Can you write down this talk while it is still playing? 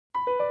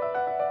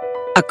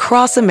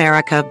Across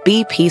America,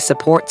 BP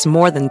supports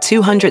more than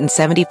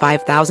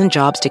 275,000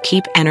 jobs to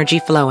keep energy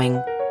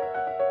flowing.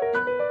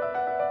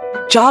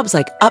 Jobs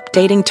like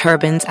updating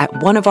turbines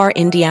at one of our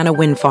Indiana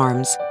wind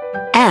farms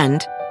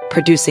and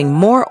producing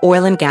more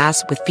oil and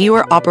gas with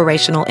fewer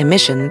operational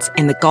emissions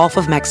in the Gulf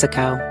of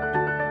Mexico.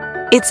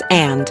 It's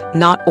and,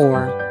 not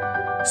or.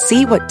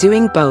 See what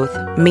doing both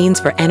means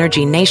for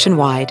energy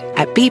nationwide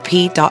at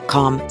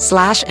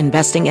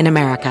bp.com/investing in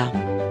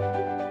America.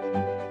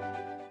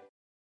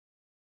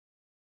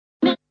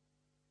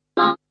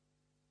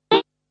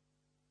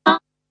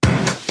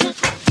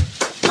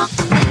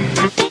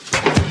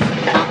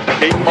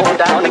 Came on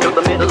down into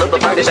the middle of the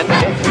party center.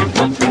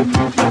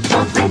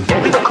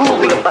 Into the cool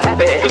beat of the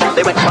happy,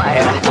 they went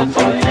quiet.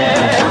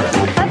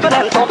 Laughing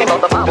and talking about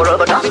the power of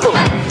the gospel.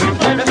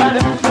 Into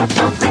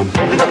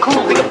the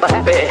cool beat of the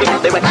happy,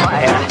 they went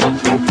quiet.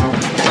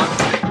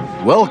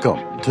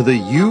 Welcome to the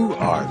You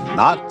Are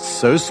Not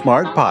So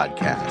Smart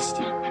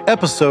podcast,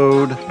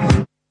 episode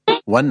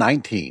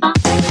 119.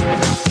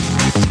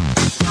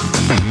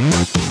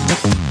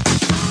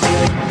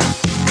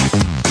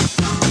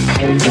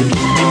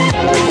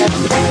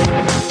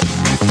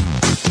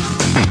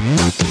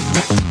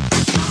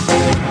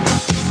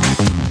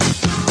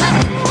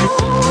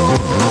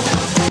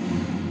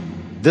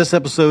 This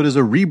episode is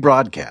a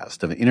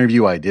rebroadcast of an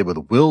interview I did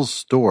with Will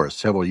Storr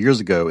several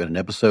years ago in an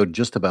episode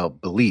just about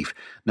belief.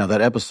 Now,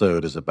 that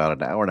episode is about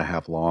an hour and a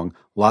half long,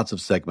 lots of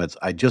segments.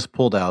 I just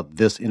pulled out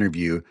this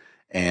interview,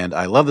 and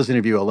I love this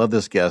interview. I love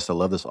this guest. I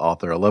love this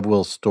author. I love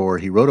Will Storr.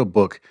 He wrote a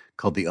book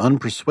called The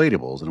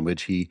Unpersuadables, in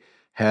which he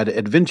had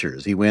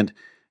adventures. He went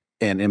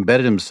and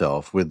embedded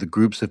himself with the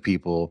groups of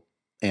people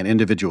and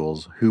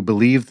individuals who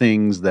believe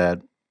things that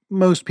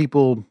most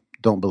people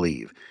don't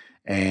believe.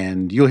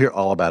 And you'll hear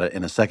all about it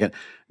in a second.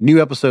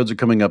 New episodes are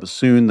coming up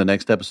soon. The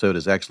next episode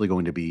is actually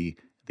going to be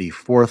the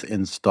fourth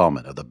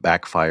installment of the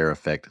Backfire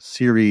Effect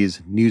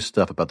series. New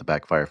stuff about the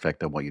Backfire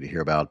Effect I want you to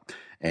hear about.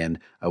 And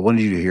I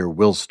wanted you to hear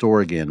Will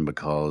Storr again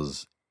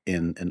because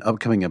in an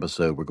upcoming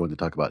episode, we're going to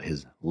talk about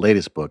his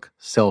latest book,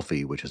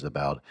 Selfie, which is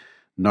about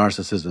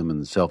narcissism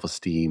and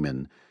self-esteem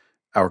and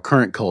our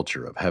current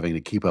culture of having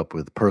to keep up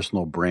with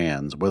personal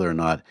brands, whether or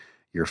not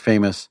you're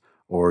famous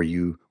or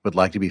you would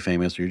like to be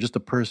famous, or you're just a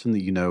person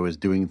that you know is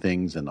doing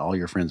things and all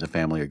your friends and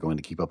family are going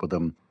to keep up with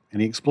them.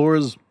 And he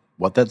explores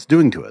what that's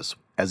doing to us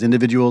as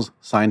individuals,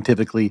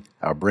 scientifically,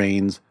 our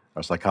brains,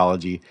 our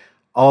psychology,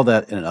 all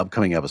that in an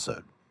upcoming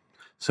episode.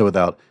 So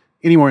without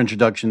any more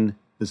introduction,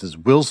 this is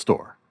Will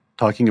Storr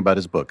talking about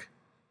his book,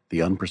 The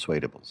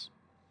Unpersuadables.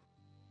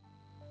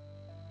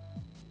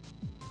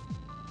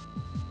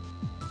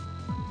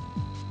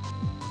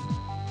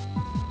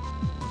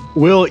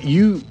 Will,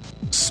 you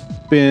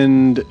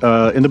spend,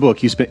 in the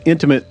book, you spent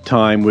intimate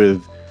time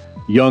with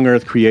young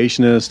earth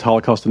creationists,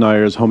 Holocaust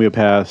deniers,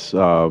 homeopaths,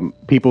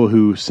 people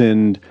who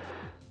send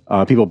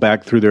people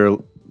back through their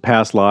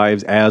past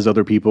lives as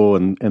other people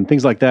and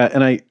things like that.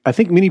 And I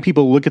think many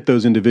people look at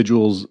those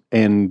individuals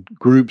and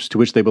groups to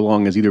which they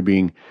belong as either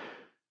being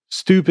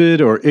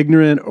stupid or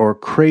ignorant or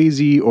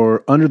crazy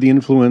or under the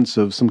influence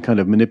of some kind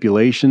of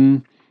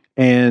manipulation.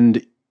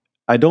 And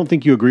I don't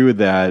think you agree with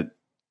that.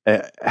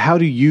 How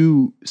do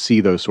you see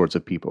those sorts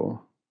of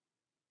people?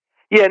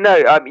 Yeah, no,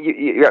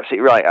 you're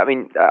absolutely right. I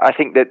mean, I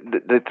think that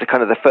the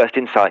kind of the first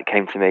insight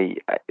came to me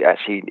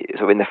actually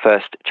sort of in the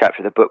first chapter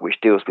of the book, which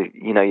deals with,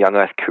 young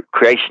earth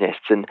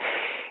creationists. And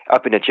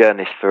I've been a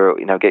journalist for,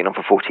 getting on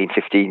for 14,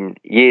 15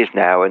 years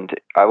now. And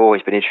I've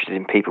always been interested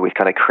in people with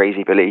kind of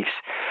crazy beliefs.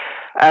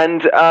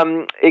 And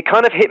it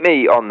kind of hit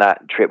me on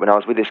that trip when I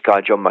was with this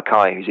guy, John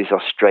Mackay, who's this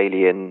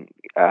Australian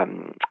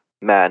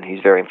man who's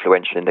very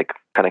influential in the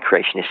kind of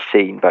creationist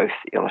scene, both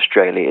in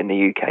Australia, in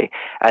the UK,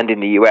 and in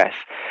the US.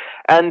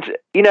 And,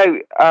 he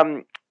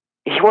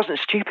wasn't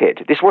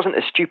stupid. This wasn't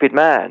a stupid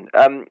man.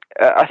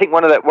 I think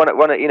one of the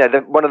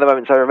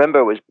moments I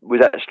remember was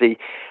actually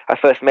I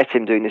first met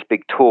him doing this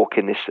big talk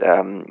in this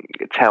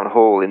town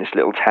hall in this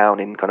little town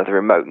in kind of the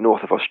remote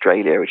north of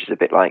Australia, which is a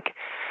bit like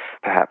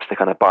perhaps the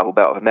kind of Bible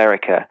Belt of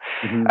America.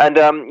 Mm-hmm. And,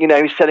 he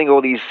was selling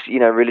all these,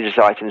 religious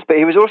items, but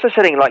he was also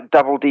selling like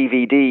double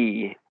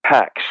DVD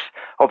packs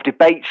of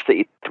debates that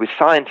he did with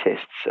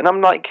scientists. And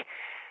I'm like,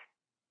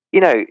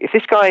 if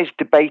this guy is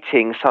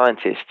debating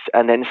scientists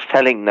and then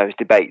selling those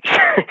debates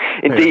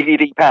in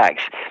DVD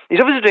packs, he's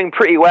obviously doing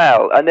pretty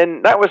well. And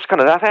then that's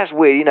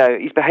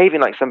weird. He's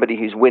behaving like somebody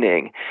who's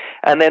winning.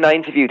 And then I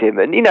interviewed him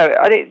and,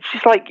 it's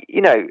just like,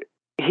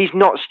 he's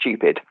not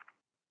stupid.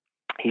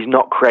 He's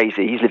not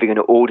crazy. He's living an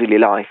orderly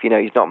life.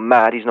 He's not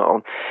mad. He's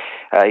not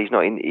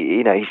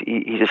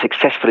he's a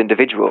successful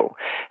individual.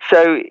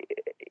 So,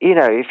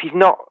 if he's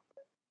not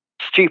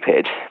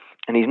stupid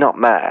and he's not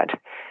mad,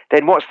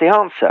 then what's the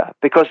answer?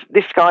 Because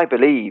this guy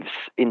believes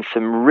in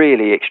some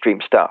really extreme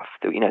stuff.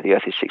 That, the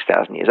Earth is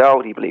 6,000 years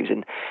old. He believes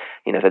in,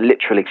 the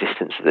literal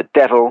existence of the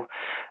devil.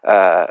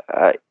 All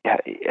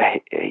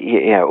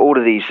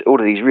of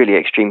these really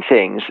extreme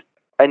things,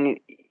 and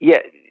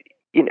yet,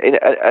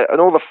 and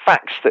all the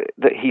facts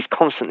that he's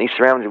constantly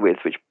surrounded with,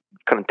 which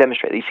kind of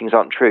demonstrate these things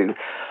aren't true,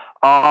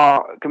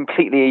 are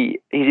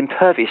completely, he's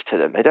impervious to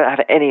them. They don't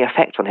have any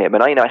effect on him.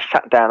 And I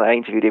sat down and I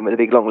interviewed him with a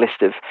big long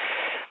list of,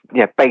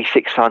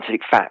 basic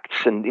scientific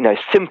facts and,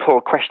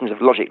 simple questions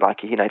of logic, like,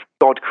 if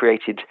God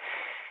created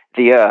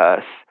the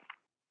earth,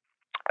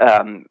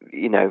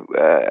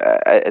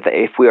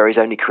 if we are his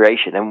only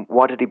creation, then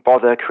why did he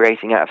bother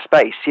creating out of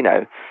space?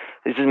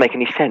 This doesn't make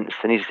any sense.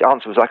 And his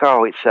answer was like,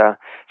 it's so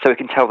we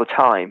can tell the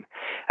time.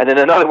 And then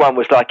another one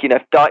was like,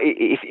 if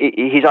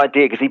his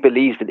idea, because he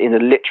believes that in the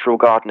literal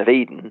Garden of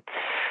Eden,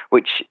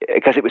 which,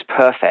 because it was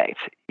perfect,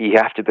 you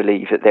have to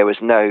believe that there was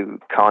nothing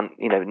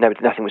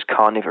was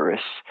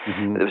carnivorous,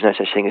 that there was no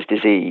such thing as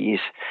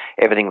disease.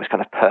 Everything was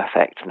kind of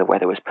perfect and the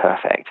weather was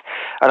perfect.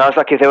 And I was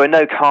like, if there were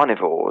no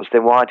carnivores,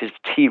 then why does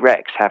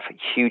T-Rex have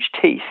huge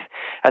teeth?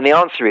 And the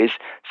answer is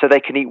so they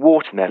can eat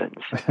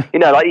watermelons.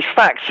 Like these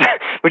facts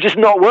were just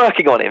not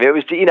working on him. It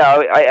was,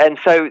 and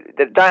so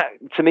that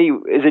to me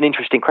is an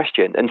interesting question.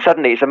 And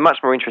suddenly it's a much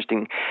more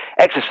interesting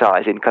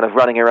exercise in kind of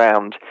running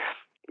around,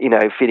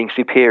 feeling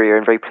superior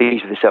and very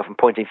pleased with yourself and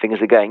pointing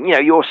fingers again.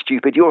 You're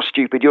stupid, you're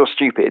stupid, you're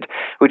stupid,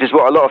 which is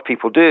what a lot of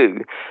people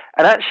do.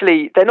 And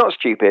actually, they're not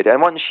stupid.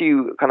 And once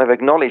you kind of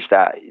acknowledge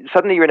that,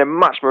 suddenly you're in a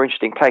much more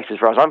interesting place as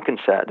far as I'm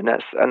concerned. And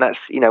that's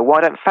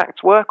why don't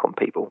facts work on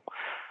people?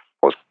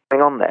 What's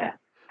going on there?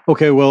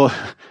 Okay, well,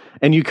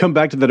 and you come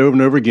back to that over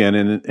and over again,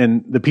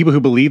 and the people who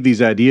believe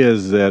these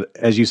ideas that,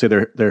 as you say,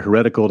 they're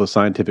heretical to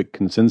scientific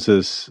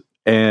consensus,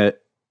 and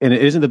it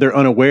isn't that they're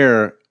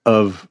unaware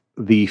of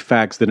the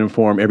facts that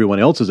inform everyone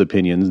else's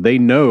opinions. They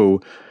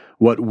know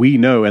what we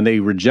know, and they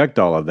reject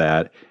all of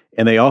that,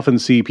 and they often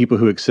see people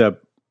who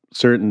accept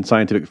certain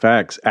scientific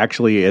facts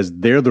actually as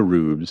they're the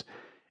rubes.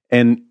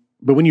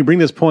 But when you bring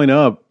this point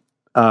up,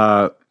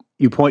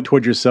 you point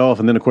toward yourself,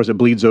 and then, of course, it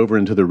bleeds over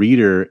into the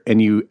reader,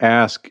 and you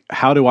ask,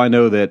 how do I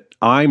know that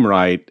I'm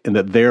right and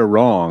that they're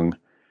wrong?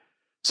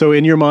 So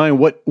in your mind,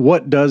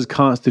 what does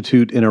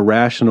constitute an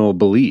irrational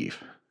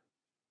belief?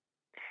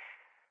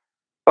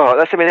 Oh,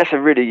 that's a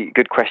really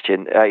good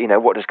question.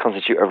 What does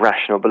constitute a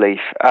rational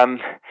belief?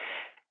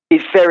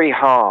 It's very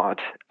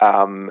hard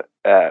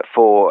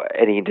for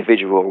any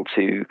individual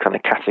to kind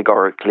of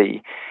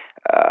categorically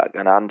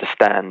and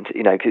understand,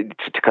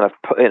 to kind of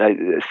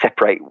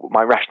separate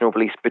my rational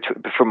beliefs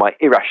from my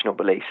irrational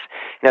beliefs.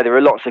 There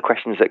are lots of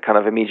questions that kind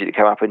of immediately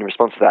come up in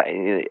response to that,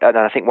 and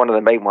I think one of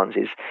the main ones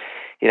is,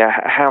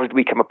 how did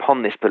we come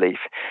upon this belief?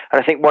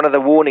 And I think one of the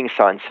warning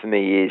signs for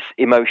me is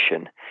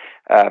emotion.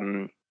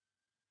 A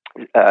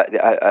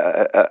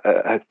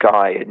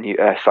guy,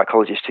 a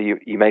psychologist who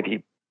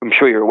I'm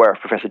sure you're aware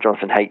of, Professor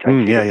Jonathan Haidt.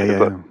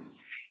 Yeah.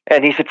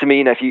 And he said to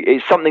me,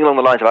 it's something along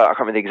the lines of, I can't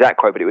remember the exact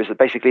quote, but it was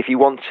basically, if you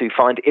want to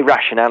find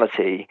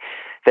irrationality,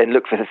 then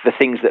look for the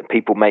things that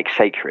people make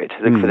sacred.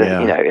 Look for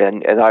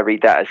and I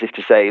read that as if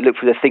to say, look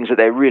for the things that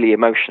they're really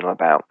emotional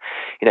about.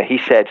 He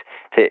said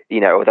that,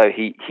 although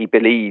he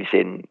believes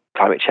in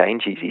climate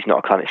change, he's not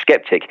a climate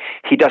skeptic,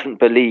 he doesn't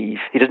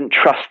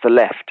trust the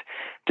left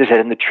to tell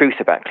him the truth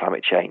about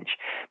climate change,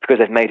 because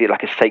they've made it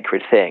like a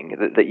sacred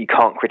thing that you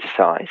can't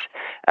criticize.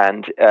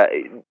 And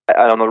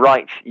on the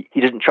right, he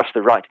doesn't trust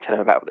the right to tell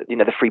him about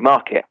the free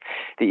market,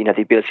 the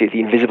ability of the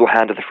invisible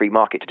hand of the free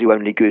market to do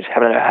only good,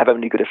 have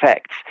only good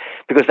effects,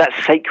 because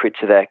that's sacred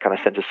to their kind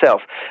of sense of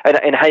self.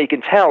 And how you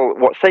can tell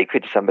what's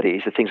sacred to somebody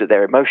is the things that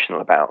they're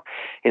emotional about.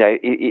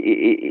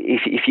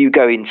 If you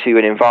go into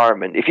an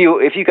environment, if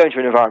you go into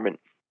an environment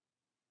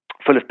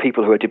full of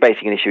people who are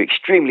debating an issue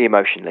extremely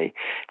emotionally,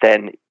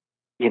 then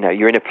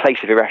you're in a place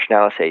of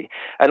irrationality.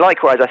 And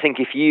likewise, I think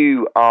if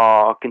you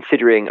are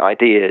considering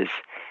ideas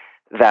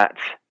that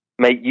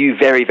make you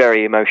very,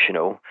 very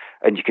emotional,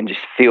 and you can just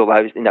feel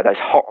those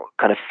hot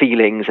kind of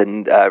feelings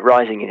and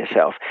rising in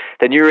yourself,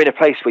 then you're in a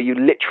place where you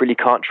literally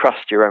can't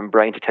trust your own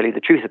brain to tell you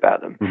the truth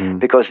about them,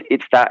 because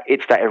it's that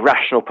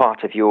irrational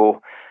part of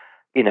your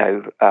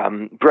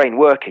brain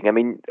working. I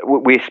mean,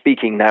 we're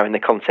speaking now in the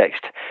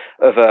context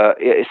of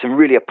some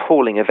really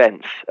appalling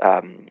events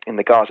in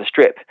the Gaza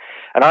Strip,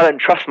 and I don't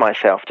trust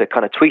myself to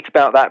kind of tweet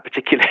about that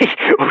particularly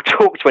or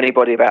talk to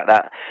anybody about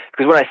that,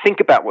 because when I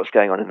think about what's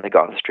going on in the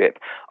Gaza Strip,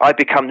 I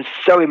become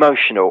so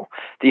emotional,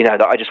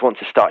 that I just want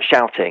to start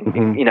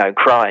shouting,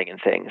 crying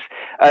and things.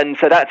 And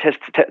so that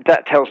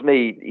tells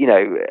me,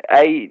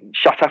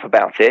 shut up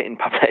about it in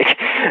public,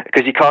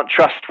 because you can't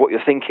trust what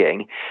you're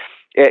thinking.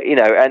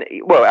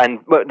 And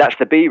that's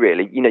the B,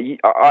 really.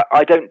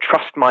 I don't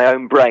trust my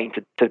own brain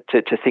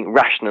to think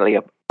rationally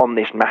on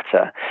this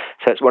matter.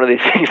 So it's one of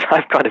these things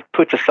I've kind of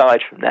put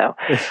aside from now,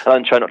 and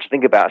I'm trying not to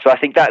think about. So I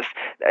think that's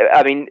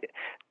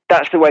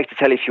the way to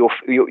tell if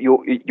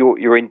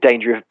you're in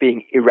danger of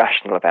being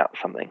irrational about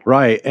something.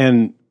 Right,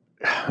 and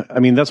I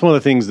mean that's one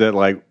of the things that,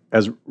 like,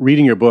 as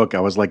reading your book, I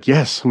was like,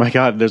 yes, my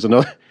God, there's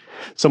another.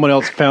 Someone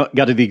else got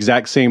to the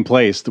exact same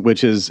place,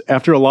 which is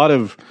after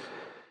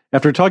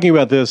talking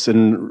about this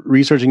and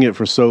researching it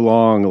for so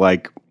long,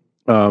 like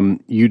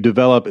you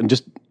develop, and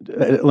just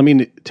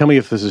tell me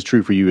if this is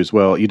true for you as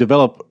well. You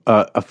develop,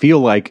 I feel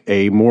like,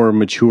 a more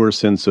mature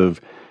sense of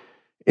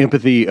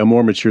empathy, a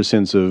more mature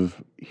sense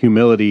of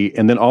humility,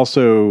 and then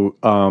also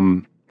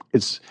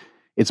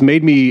it it's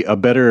made me a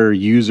better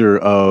user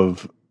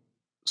of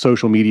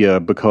social media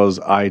because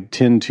I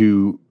tend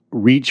to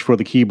reach for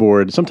the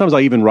keyboard. Sometimes I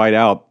even write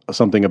out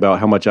something about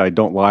how much I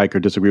don't like or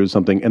disagree with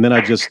something, and then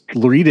I just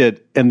read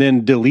it and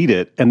then delete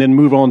it and then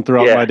move on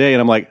throughout my day.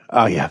 And I'm like,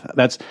 oh yeah,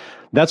 that's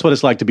what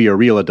it's like to be a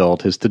real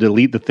adult, is to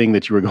delete the thing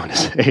that you were going to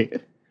say.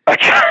 I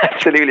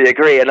absolutely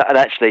agree, and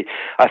actually,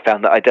 I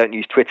found that I don't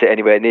use Twitter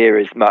anywhere near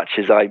as much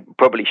as I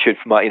probably should.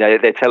 For my,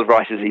 they tell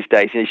writers these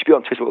days, you should be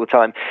on Twitter all the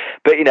time.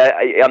 But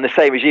I'm the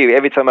same as you.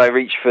 Every time I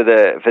reach for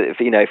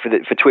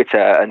Twitter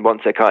and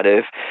want to kind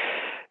of,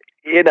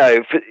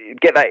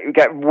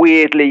 get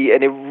weirdly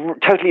and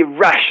totally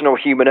irrational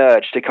human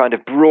urge to kind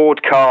of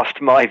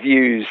broadcast my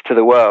views to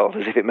the world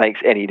as if it makes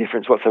any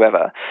difference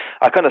whatsoever.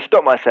 I kind of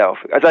stop myself,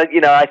 as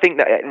I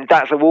think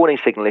that's a warning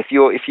signal. If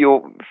you're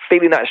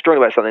feeling that strong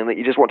about something that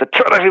you just want to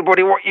tell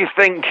everybody what you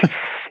think,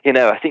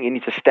 I think you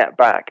need to step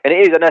back. And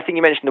it is, and I think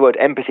you mentioned the word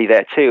empathy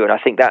there too, and I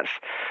think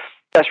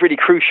that's really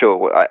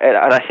crucial, and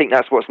I think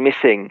that's what's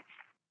missing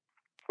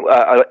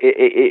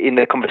in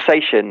the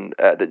conversation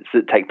that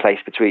take place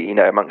between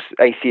amongst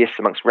atheists,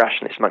 amongst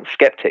rationalists, amongst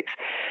skeptics.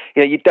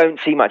 You don't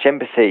see much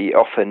empathy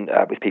often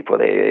with people.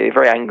 They're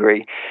very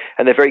angry,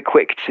 and they're very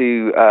quick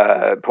to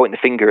point the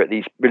finger at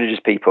these religious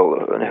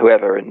people and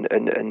whoever,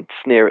 and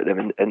sneer at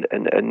them and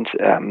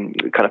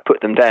kind of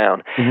put them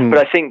down. Mm-hmm. But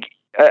I think,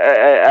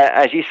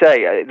 as you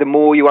say, the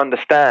more you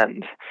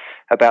understand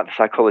about the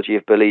psychology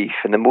of belief,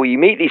 and the more you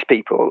meet these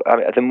people,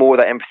 the more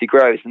that empathy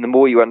grows, and the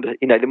more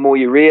the more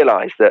you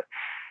realise that.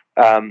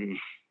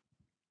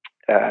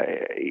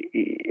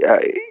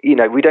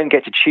 We don't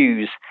get to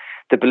choose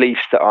the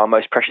beliefs that are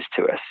most precious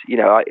to us.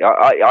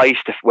 I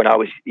used to, when I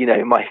was,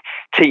 in my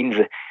teens,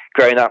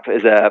 growing up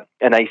as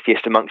an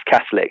atheist amongst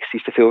Catholics,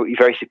 used to feel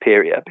very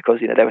superior because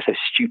they were so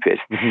stupid,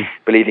 mm-hmm.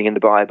 believing in the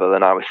Bible,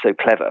 and I was so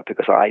clever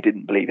because I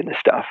didn't believe in this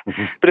stuff.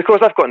 Mm-hmm. But of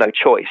course, I've got no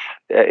choice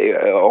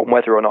on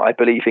whether or not I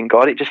believe in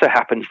God. It just so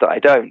happens that I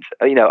don't.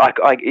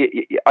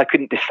 I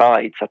couldn't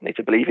decide suddenly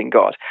to believe in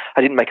God.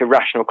 I didn't make a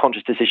rational,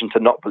 conscious decision to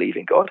not believe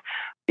in God.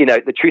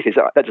 The truth is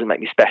that doesn't make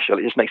me special.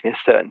 It just makes me a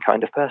certain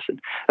kind of person.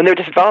 And there are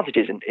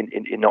disadvantages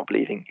in not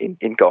believing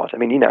in God.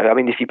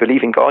 If you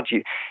believe in God,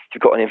 you've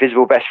got an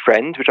invisible best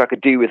friend, which I could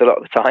do with a lot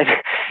of the time.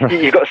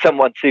 Right. You've got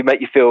someone to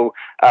make you feel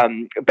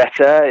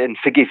better and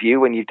forgive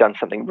you when you've done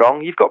something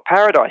wrong. You've got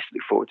paradise to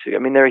look forward to.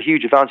 There are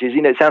huge advantages.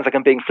 It sounds like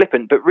I'm being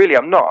flippant, but really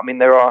I'm not.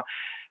 There are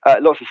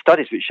lots of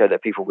studies which show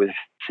that people with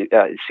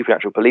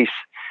supernatural beliefs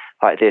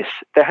like this,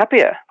 they're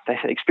happier. They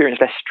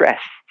experience less stress.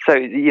 So,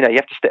 you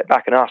have to step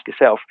back and ask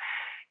yourself,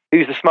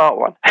 who's the smart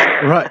one?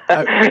 Right.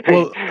 That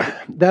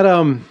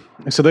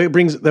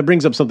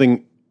brings up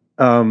something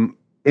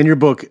in your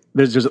book.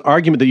 There's an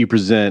argument that you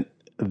present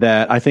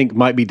that I think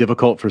might be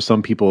difficult for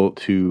some people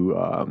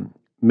to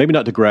maybe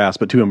not to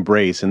grasp, but to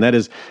embrace. And that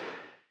is,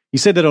 you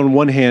said that on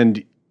one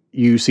hand,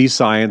 you see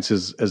science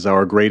as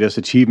our greatest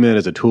achievement,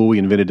 as a tool we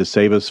invented to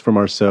save us from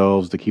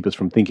ourselves, to keep us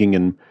from thinking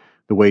in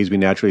the ways we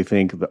naturally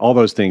think, all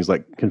those things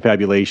like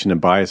confabulation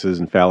and biases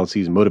and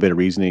fallacies and motivated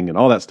reasoning and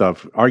all that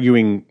stuff,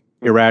 arguing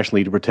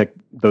irrationally to protect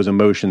those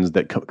emotions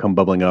that come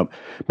bubbling up.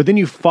 But then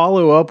you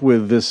follow up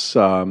with this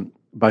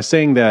by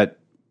saying that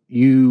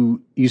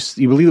you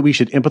believe that we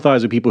should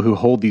empathize with people who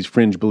hold these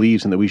fringe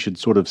beliefs, and that we should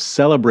sort of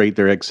celebrate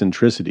their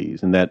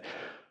eccentricities, and that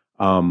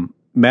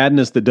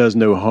madness that does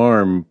no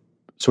harm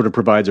sort of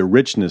provides a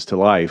richness to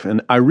life.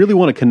 And I really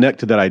want to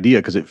connect to that idea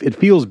because it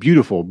feels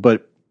beautiful,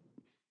 but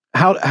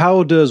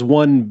how does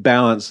one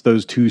balance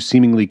those two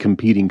seemingly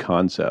competing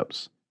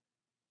concepts?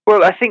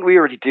 Well, I think we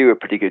already do a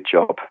pretty good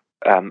job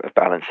of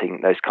balancing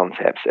those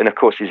concepts. And of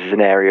course, this is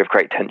an area of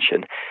great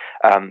tension.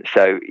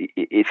 So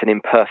it's an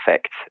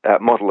imperfect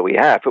model we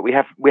have, but we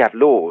have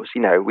laws.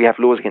 We have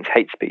laws against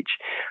hate speech.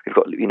 We've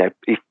got,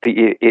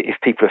 if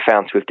people are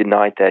found to have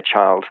denied their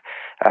child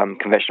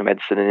conventional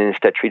medicine and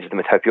instead treated them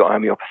with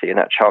homeopathy, and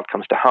that child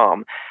comes to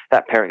harm,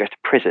 that parent goes to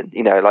prison.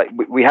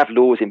 We have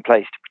laws in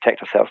place to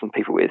protect ourselves and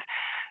people with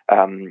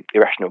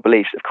irrational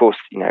beliefs. Of course,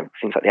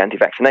 things like the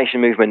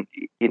anti-vaccination movement,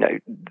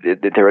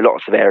 there are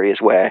lots of areas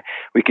where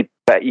you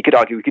could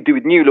argue we could do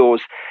with new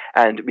laws,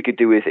 and we could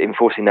do with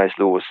enforcing those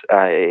laws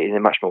in a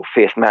much more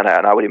fierce manner,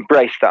 and I would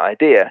embrace that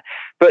idea.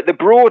 But the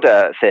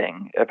broader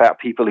thing about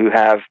people who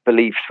have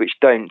beliefs which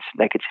don't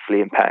negatively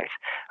impact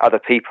other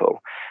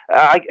people,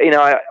 I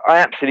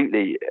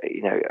absolutely,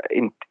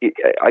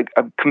 I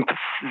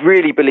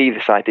really believe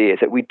this idea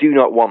that we do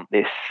not want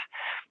this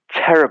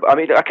terrible. I'll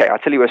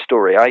tell you a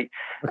story.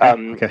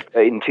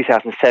 In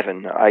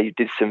 2007, I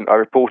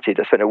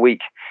spent a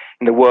week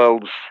in the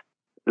world's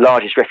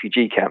largest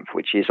refugee camp,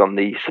 which is on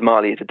the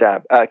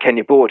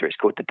Somalia-Kenya border. It's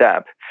called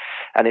Dadaab,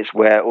 and it's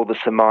where all the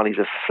Somalis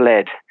have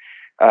fled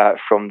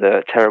from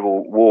the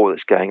terrible war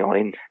that's going on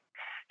in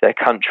their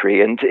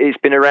country, and it's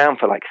been around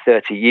for like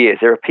 30 years.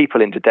 There are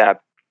people in Dadaab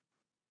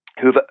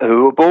who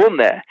were born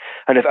there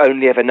and have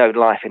only ever known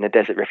life in a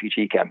desert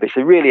refugee camp. It's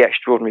a really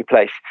extraordinary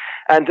place.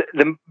 And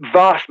the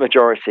vast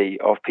majority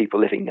of people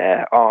living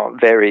there are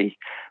very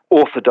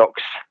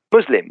Orthodox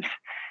Muslims.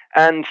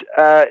 And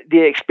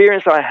the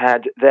experience I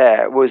had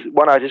there was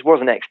one I just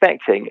wasn't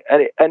expecting.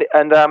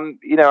 And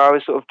I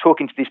was sort of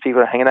talking to these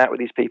people and hanging out with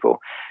these people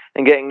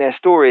and getting their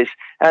stories.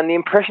 And the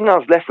impression I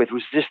was left with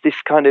was just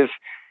this kind of,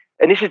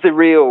 and this is the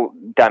real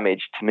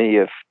damage to me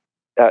of,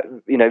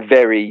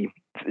 very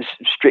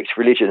strict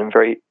religion and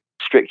very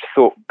strict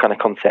thought kind of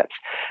concepts.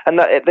 And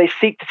that they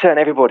seek to turn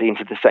everybody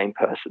into the same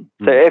person.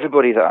 So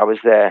everybody that I was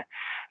there,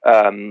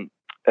 all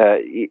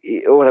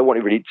I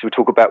wanted really to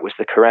talk about was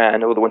the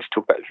Quran. All I wanted to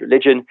talk about was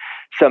religion.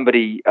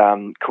 Somebody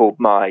called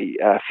my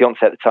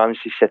fiance at the time.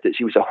 She said that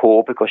she was a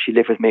whore because she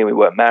lived with me and we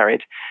weren't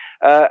married.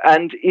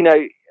 And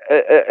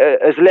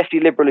as lefty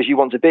liberal as you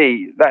want to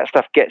be, that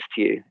stuff gets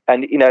to you.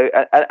 And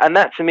and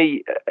that to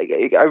me,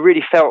 I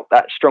really felt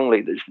that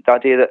strongly. The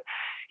idea that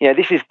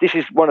this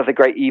is one of the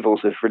great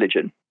evils of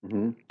religion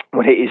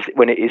when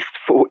it is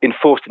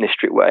enforced in this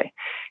strict way,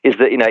 is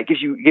that it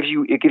gives you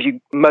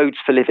modes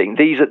for living.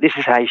 This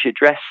is how you should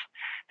dress.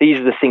 These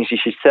are the things you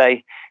should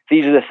say.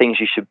 These are the things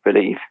you should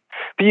believe.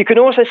 But you can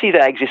also see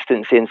that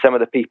existence in some of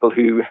the people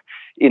who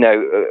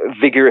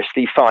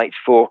vigorously fight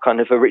for kind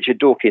of a Richard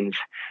Dawkins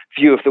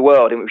view of the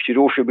world, in which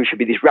we should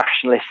be these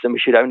rationalists and we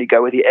should only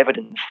go where the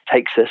evidence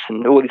takes us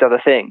and all these other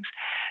things.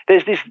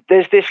 There's this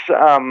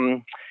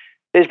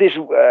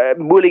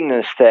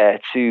willingness there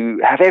to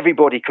have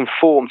everybody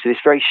conform to this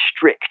very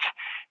strict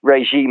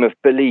regime of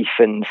belief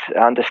and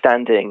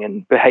understanding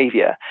and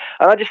behavior.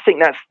 And I just think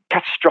that's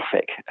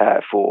catastrophic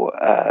for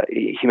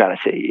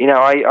humanity.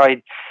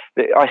 I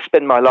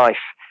spend my life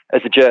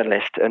as a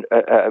journalist and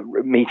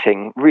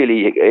meeting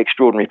really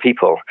extraordinary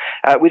people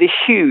with a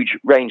huge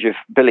range of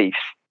beliefs.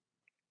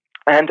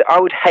 And I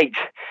would hate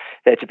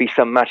there to be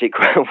some magic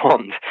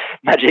rationalist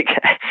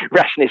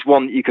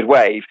wand that you could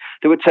wave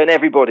that would turn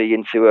everybody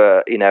into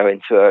a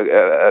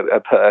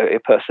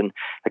person,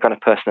 the kind of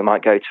person that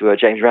might go to a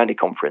James Randi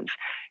conference.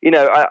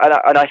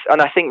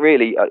 I think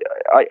really,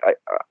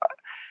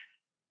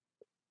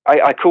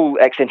 I call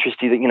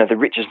eccentricity the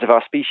richness of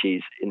our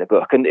species in the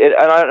book, and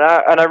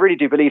I really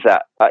do believe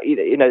that.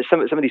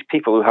 Some of these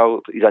people who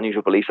hold these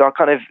unusual beliefs are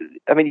kind of,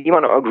 you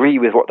might not agree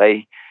with what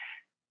they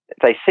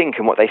think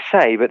and what they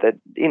say, but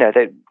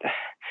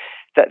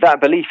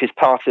that belief is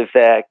part of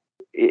their,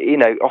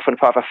 often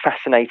part of a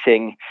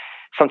fascinating,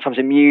 sometimes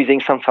amusing,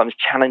 sometimes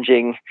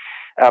challenging,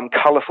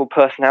 colourful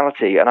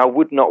personality. And I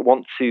would not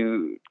want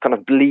to kind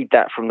of bleed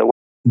that from the way.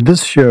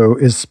 This show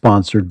is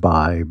sponsored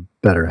by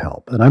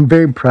BetterHelp, and I'm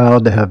very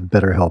proud to have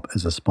BetterHelp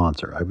as a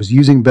sponsor. I was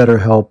using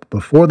BetterHelp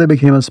before they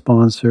became a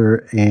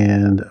sponsor,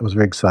 and I was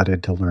very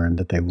excited to learn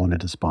that they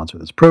wanted to sponsor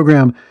this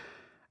program.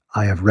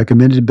 I have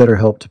recommended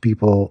BetterHelp to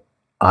people.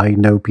 I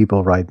know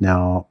people right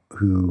now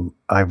who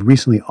I've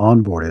recently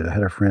onboarded. I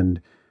had a friend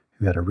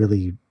who had a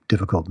really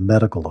difficult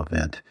medical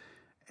event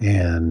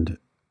and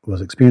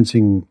was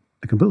experiencing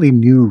a completely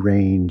new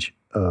range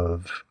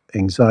of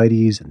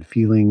anxieties and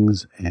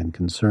feelings and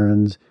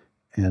concerns.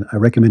 And I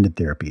recommended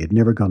therapy. I'd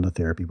never gone to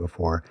therapy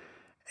before,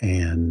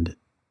 and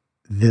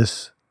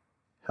this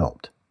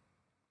helped.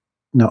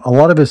 Now, a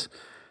lot of us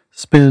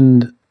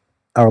spend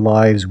our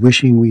lives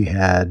wishing we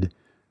had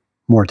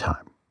more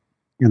time.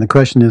 And the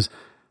question is,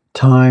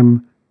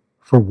 time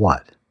for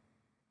what?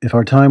 If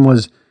our time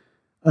was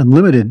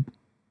unlimited,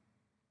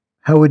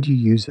 how would you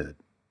use it?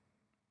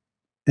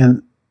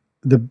 And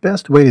the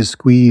best way to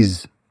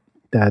squeeze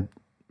that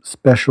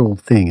special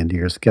thing into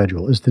your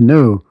schedule is to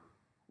know,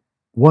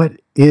 what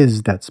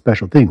is that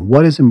special thing?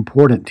 What is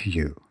important to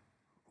you?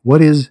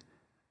 What is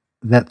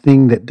that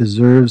thing that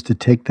deserves to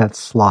take that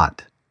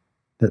slot,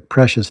 that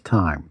precious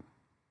time?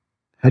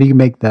 How do you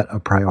make that a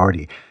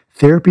priority?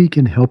 Therapy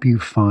can help you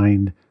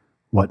find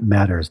what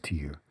matters to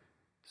you,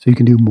 so you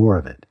can do more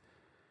of it.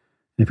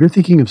 And if you're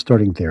thinking of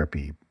starting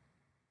therapy,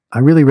 I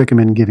really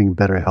recommend giving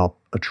BetterHelp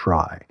a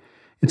try.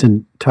 It's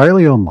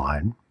entirely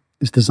online.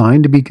 It's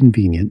designed to be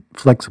convenient,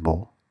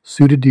 flexible,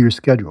 suited to your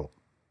schedule.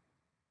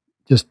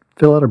 Just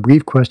fill out a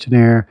brief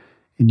questionnaire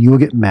and you will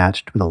get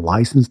matched with a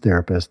licensed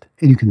therapist,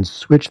 and you can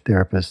switch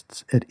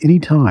therapists at any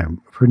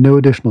time for no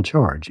additional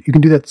charge. You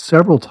can do that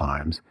several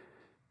times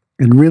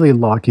and really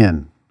lock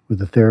in with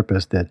a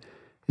therapist that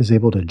is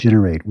able to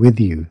generate with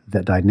you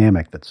that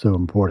dynamic that's so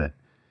important.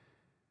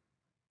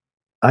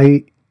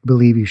 I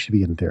believe you should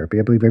be in therapy.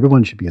 I believe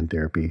everyone should be in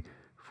therapy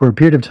for a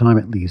period of time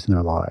at least in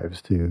their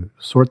lives to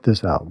sort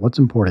this out. What's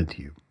important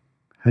to you?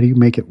 How do you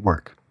make it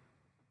work?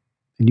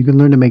 And you can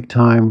learn to make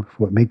time for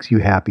what makes you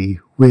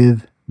happy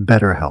with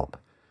BetterHelp.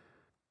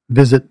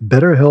 Visit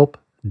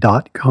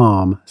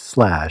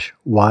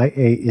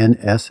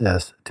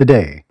betterhelp.com/YANSS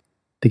today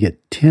to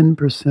get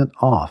 10%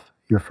 off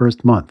your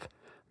first month.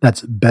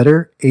 That's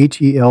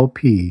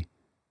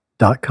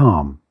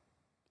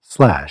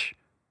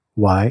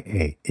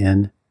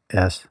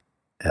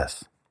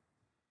betterhelp.com/YANSS.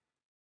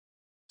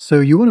 So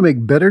you want to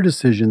make better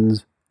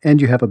decisions, and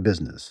you have a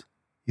business.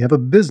 You have a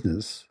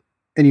business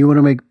and you want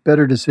to make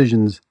better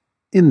decisions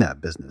in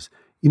that business.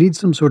 You need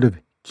some sort of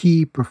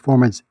key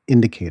performance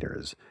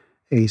indicators,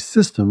 a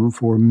system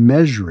for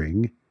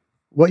measuring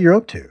what you're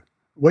up to,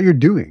 what you're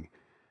doing.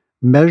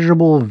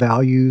 measurable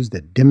values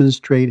that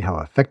demonstrate how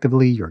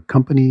effectively your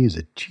company is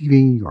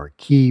achieving your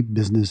key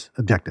business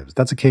objectives.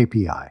 That's a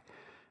KPI.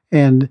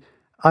 And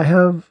I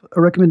have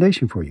a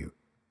recommendation for you.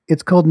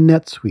 It's called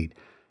NetSuite.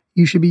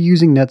 You should be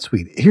using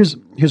NetSuite.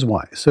 Here's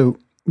why. So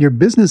your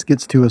business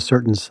gets to a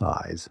certain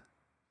size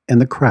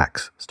and the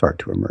cracks start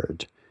to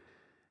emerge.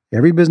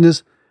 Every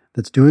business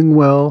that's doing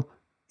well,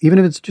 even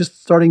if it's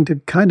just starting to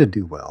kind of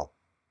do well,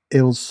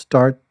 it'll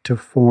start to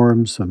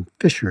form some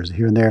fissures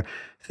here and there.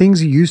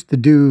 Things you used to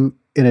do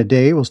in a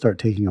day will start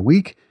taking a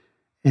week,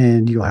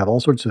 and you'll have all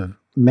sorts of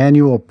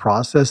manual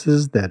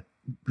processes that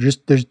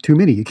there's too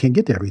many. You can't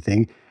get to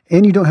everything,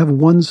 and you don't have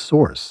one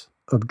source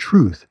of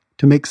truth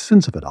to make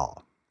sense of it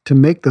all, to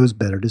make those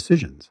better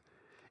decisions.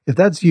 If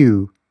that's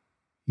you,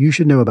 you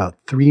should know about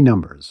three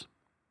numbers.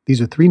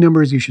 These are three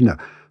numbers you should know: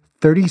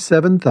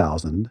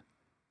 37,000,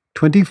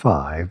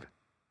 25,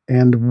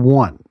 and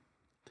 1.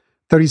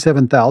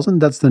 37,000,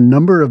 that's the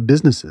number of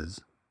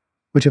businesses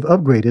which have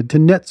upgraded to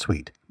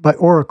NetSuite by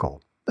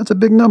Oracle. That's a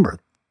big number,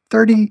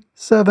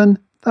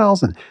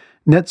 37,000.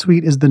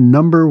 NetSuite is the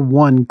number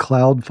one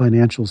cloud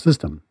financial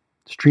system,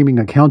 streaming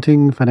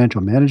accounting,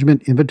 financial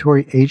management,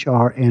 inventory,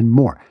 HR, and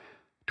more.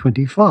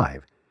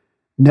 25.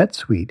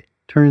 NetSuite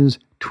turns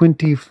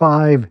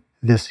 25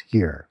 this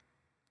year.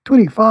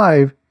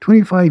 25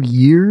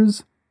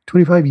 years?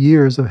 25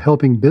 years of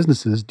helping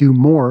businesses do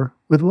more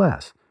with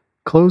less,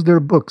 close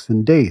their books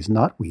in days,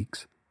 not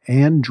weeks,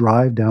 and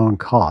drive down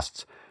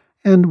costs.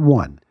 And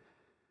 1,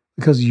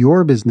 because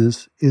your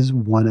business is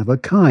one of a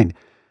kind.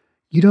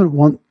 You don't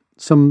want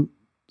some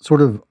sort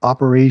of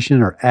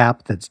operation or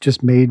app that's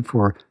just made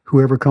for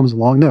whoever comes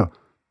along. No,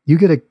 you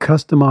get a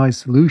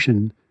customized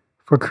solution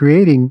for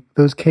creating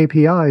those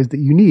KPIs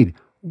that you need.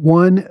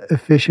 One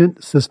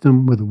efficient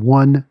system with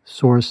one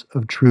source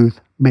of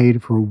truth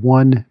made for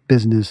one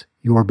business,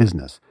 your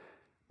business.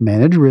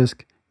 Manage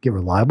risk, get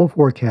reliable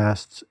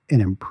forecasts,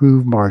 and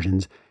improve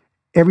margins.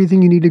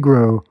 Everything you need to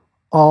grow,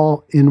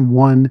 all in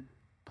one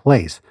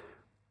place.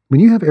 When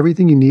you have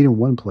everything you need in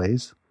one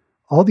place,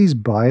 all these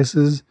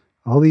biases,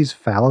 all these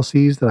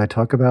fallacies that I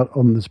talk about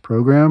on this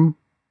program,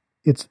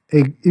 it's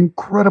an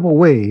incredible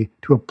way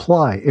to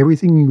apply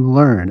everything you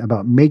learn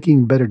about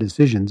making better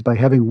decisions by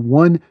having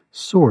one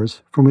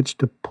source from which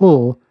to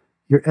pull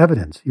your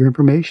evidence, your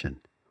information.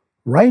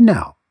 Right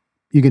now,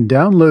 you can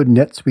download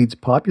NetSuite's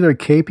popular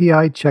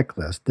KPI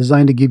checklist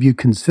designed to give you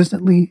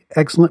consistently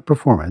excellent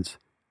performance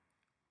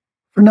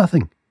for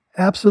nothing,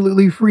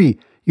 absolutely free.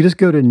 You just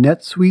go to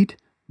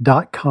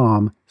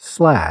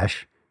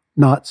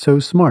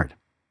netsuite.com/notsosmart.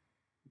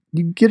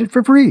 You get it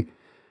for free.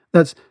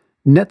 That's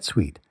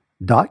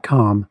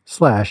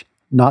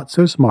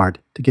netsuite.com/notsosmart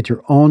to get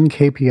your own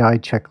KPI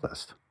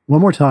checklist.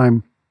 One more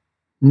time,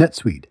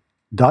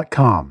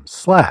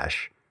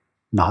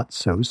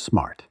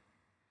 netsuite.com/notsosmart.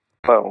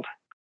 World.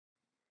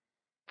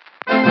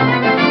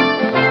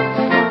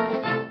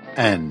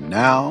 And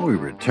now we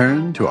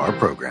return to our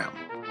program.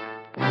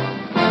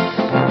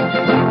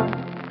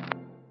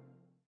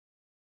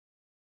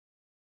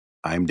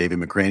 I'm David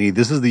McCraney.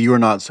 This is the You're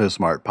Not So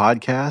Smart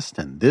podcast,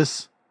 and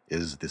this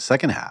is the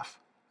second half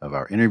of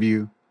our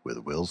interview with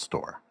Will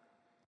Storr.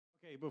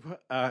 Okay,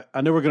 I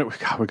know we're gonna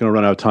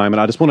run out of time, and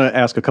I just want to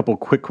ask a couple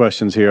quick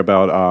questions here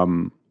about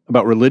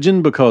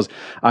religion, because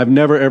I've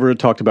never ever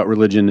talked about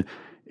religion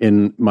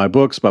in my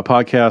books, my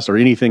podcasts, or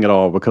anything at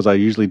all, because I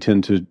usually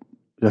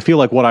I feel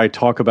like what I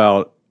talk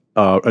about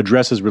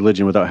addresses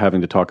religion without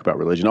having to talk about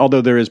religion,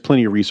 although there is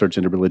plenty of research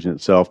into religion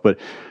itself. But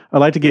I'd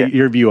like to get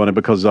your view on it,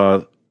 because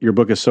your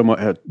book is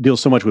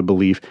deals so much with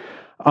belief.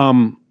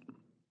 Do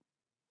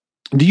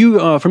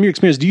you, from your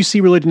experience, do you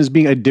see religion as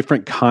being a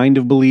different kind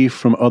of belief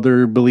from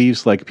other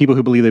beliefs, like people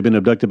who believe they've been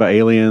abducted by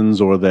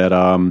aliens, or that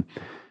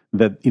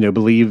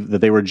believe that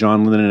they were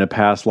John Lennon in a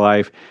past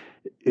life?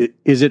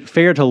 Is it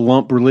fair to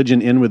lump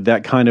religion in with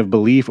that kind of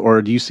belief,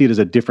 or do you see it as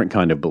a different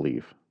kind of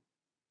belief?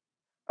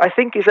 I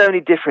think it's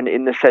only different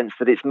in the sense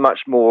that it's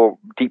much more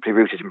deeply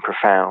rooted and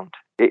profound.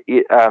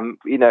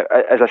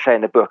 As I say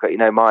in the book,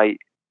 my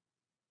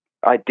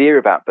idea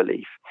about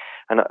belief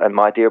and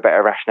my idea about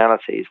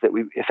irrationality is that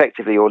we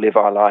effectively all live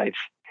our lives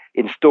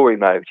in story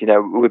mode.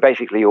 We're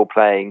basically all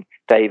playing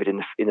David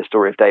in the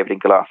story of David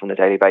and Goliath on a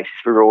daily basis.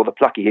 We're all the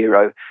plucky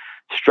hero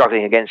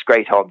struggling against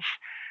great odds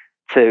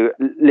to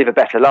live a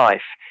better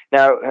life.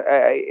 Now,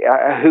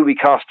 who we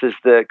cast as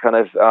the kind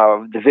of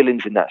the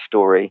villains in that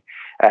story,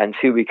 and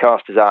who we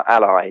cast as our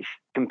allies,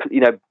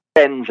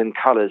 bends and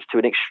colours to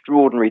an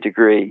extraordinary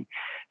degree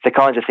the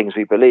kinds of things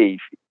we believe.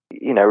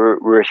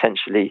 We're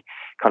essentially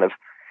kind of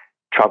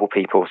tribal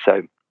people.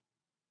 So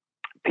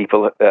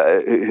people,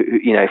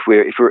 if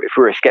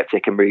we're a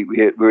skeptic and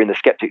we're in the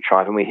skeptic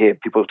tribe and we hear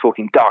people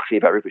talking darkly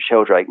about Rupert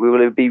Sheldrake, we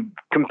will be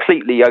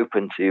completely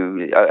open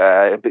to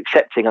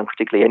accepting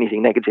uncritically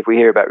anything negative we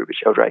hear about Rupert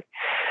Sheldrake.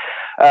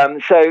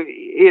 So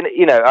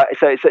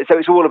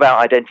it's all about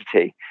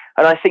identity,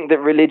 and I think that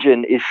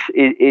religion is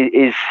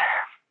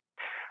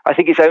I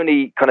think it's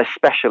only kind of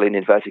special in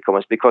inverted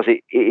commas because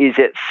it is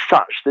at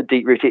such the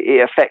deep root.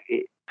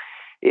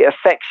 it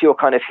affects your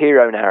kind of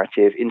hero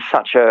narrative in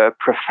such a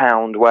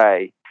profound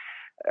way.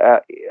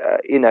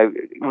 You know,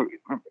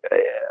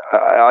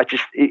 I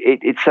just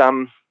it's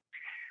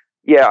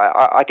yeah.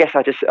 I guess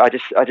I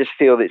just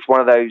feel that it's one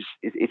of those.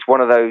 It's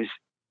one of those.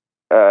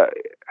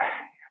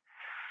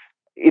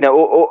 You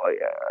know,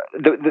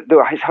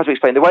 it's hard to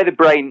explain. The way the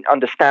brain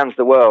understands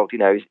the world, you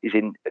know, is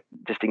in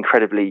just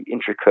incredibly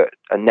intricate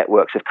and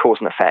networks of cause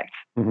and effect.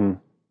 Mm-hmm.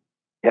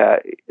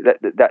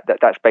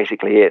 That's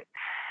basically it.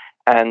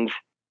 And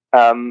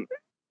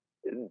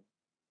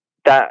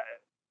that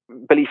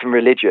belief in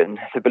religion,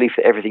 the belief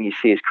that everything you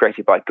see is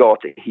created by God,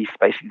 that He's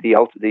basically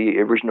the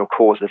original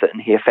cause of it,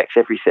 and He affects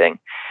everything.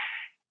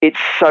 It's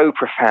so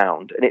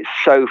profound, and it's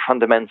so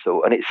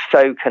fundamental, and it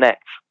so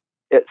connects.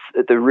 It's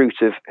at the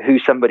root of who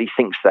somebody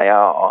thinks they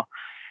are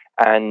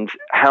and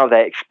how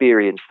they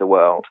experience the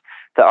world,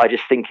 that I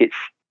just think it's,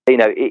 you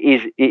know,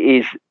 it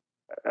is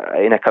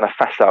in a kind of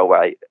facile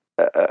way,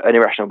 an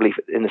irrational belief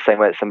in the same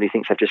way that somebody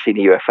thinks they've just seen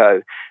a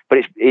UFO, but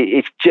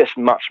it's just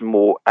much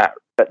more at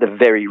the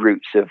very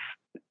roots of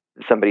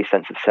somebody's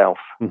sense of self.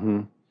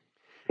 Mm-hmm.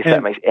 If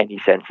that makes any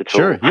sense at all.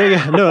 Sure.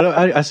 Yeah. No,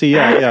 I see.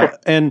 Yeah.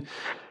 And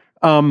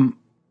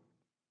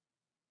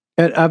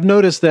I've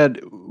noticed that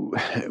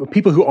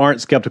people who aren't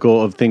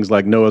skeptical of things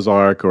like Noah's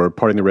Ark or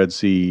parting the Red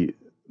Sea,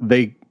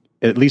 they,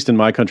 at least in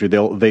my country,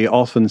 they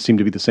often seem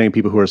to be the same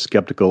people who are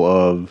skeptical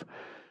of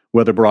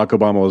whether Barack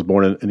Obama was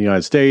born in the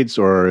United States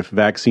or if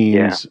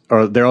vaccines,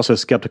 or they're also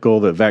skeptical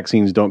that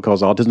vaccines don't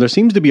cause autism. There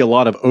seems to be a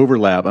lot of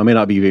overlap. I may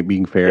not be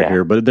being fair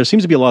here, but there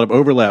seems to be a lot of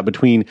overlap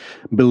between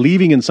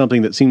believing in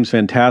something that seems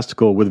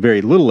fantastical with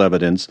very little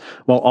evidence,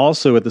 while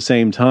also at the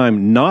same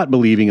time not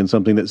believing in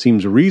something that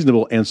seems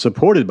reasonable and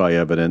supported by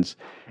evidence.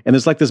 And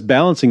it's like this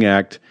balancing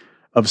act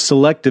of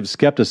selective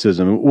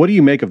skepticism. What do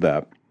you make of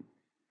that?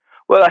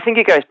 Well, I think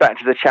it goes back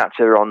to the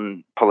chapter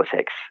on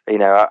politics. You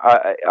know,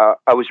 I've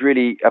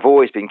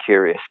always been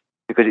curious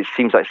because it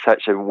seems like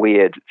such a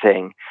weird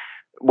thing.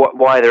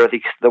 Why there are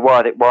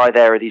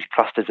these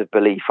clusters of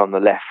belief on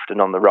the left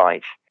and on the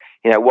right?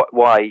 You know,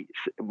 why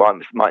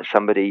might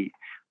somebody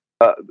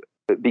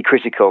be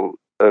critical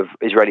of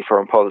Israeli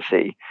foreign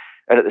policy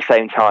and at the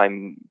same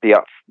time be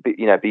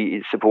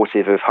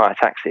supportive of higher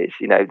taxes?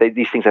 You know,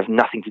 these things have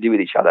nothing to do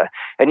with each other,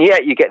 and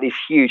yet you get these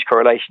huge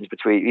correlations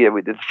between, you know,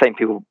 with the same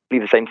people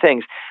believe the same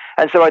things.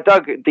 And so I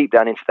dug deep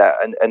down into that,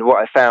 and what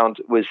I found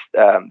was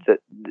that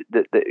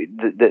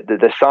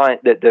the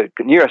science, the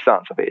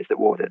neuroscience of it is that,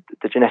 well,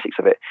 the genetics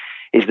of it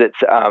is that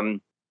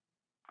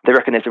they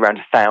reckon there's around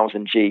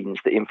 1,000 genes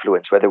that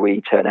influence whether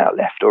we turn out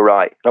left or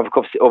right. And of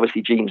course,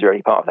 obviously, genes are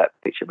only part of that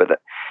picture, but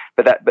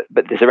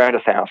there's around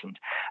 1,000.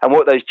 And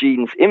what those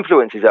genes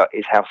influence is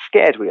how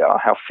scared we are,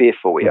 how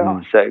fearful we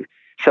are.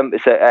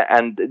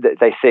 And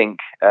they think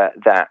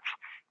that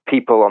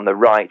people on the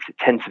right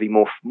tend to be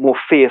more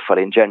fearful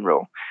in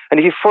general. And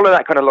if you follow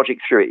that kind of logic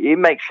through it, it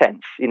makes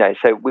sense. You know,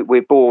 so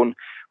we're born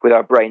with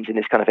our brains in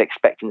this kind of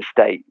expectant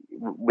state,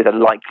 with a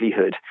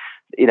likelihood,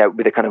 you know,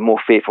 with a kind of more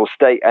fearful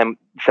state. And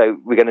so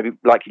we're going to be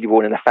likely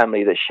born in a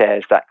family that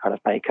shares that kind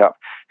of makeup,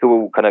 who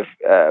will kind of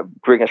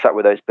bring us up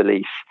with those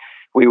beliefs.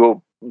 We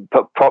will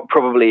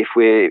probably, if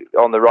we're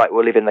on the right,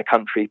 we'll live in the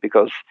country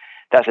because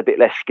that's a bit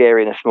less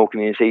scary in a small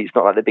community. It's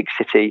not like the big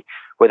city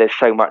where there's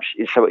so much,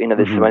 there's so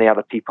many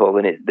other people,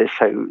 and there's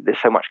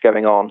so much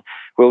going on.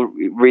 We'll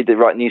read the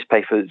right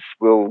newspapers.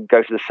 We'll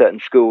go to the certain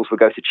schools. We'll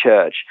go to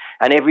church,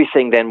 and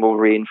everything then will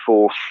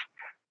reinforce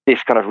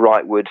this kind of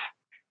rightward,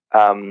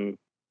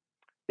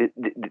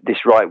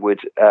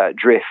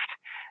 drift.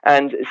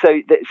 And so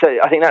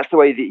I think that's the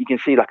way that you can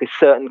see, like, a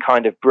certain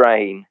kind of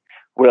brain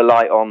will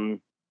rely on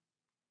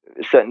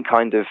a certain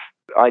kind of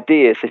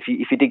ideas. If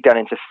you dig down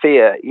into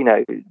fear, you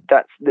know,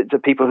 that's the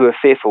people who are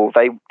fearful.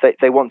 They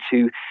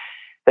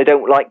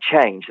don't like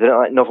change. They don't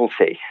like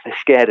novelty. They're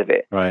scared of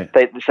it. Right.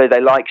 So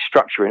they like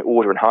structure and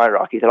order and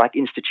hierarchy. They like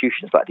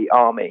institutions like the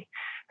army.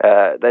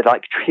 They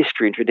like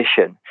history and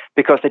tradition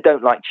because they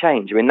don't like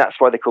change. I mean, that's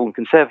why they call them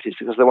conservatives,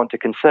 because they want to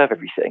conserve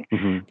everything.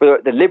 Mm-hmm.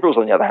 But the liberals,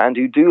 on the other hand,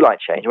 who do like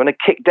change, want to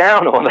kick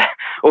down all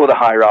the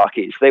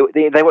hierarchies. They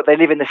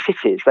live in the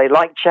cities. They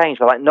like change.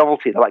 They like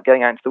novelty. They like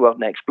going out into the world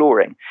and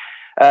exploring.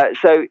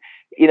 So,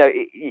 you know,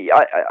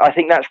 I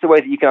think that's the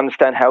way that you can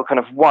understand how kind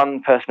of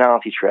one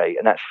personality trait,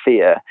 and that's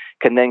fear,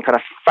 can then kind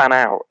of fan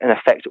out and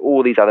affect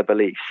all these other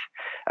beliefs.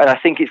 And I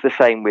think it's the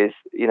same with,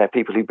 you know,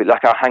 people who,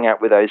 like, I'll hang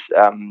out with those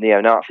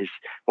neo-Nazis.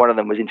 One of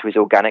them was into his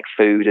organic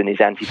food and his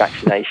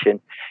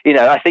anti-vaccination. You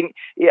know, I've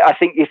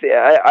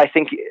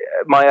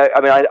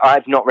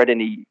not read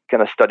any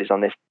kind of studies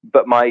on this,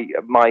 but my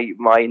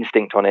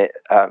instinct on it,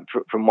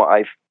 from what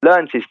I've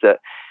learned, is that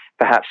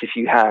perhaps if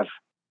you have,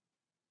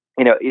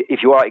 you know,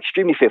 if you are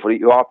extremely fearful,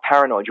 you are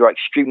paranoid, you are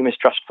extremely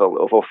mistrustful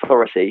of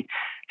authority,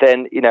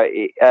 then, you know,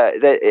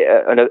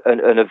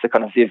 and of the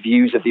kind of the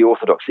views of the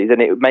orthodoxy,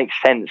 then it makes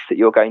sense that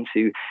you're going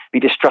to be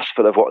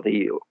distrustful of what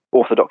the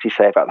orthodoxy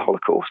say about the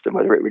Holocaust and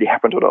whether it really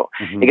happened or not.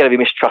 Mm-hmm. You're going to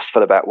be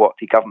mistrustful about what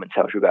the government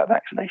tells you about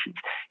vaccinations.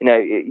 You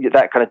know,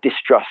 that kind of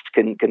distrust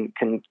can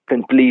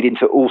bleed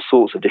into all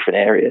sorts of different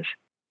areas.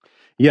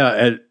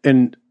 Yeah,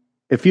 and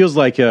it feels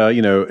like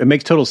it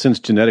makes total sense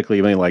genetically.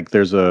 I mean, like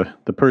there's the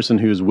person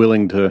who's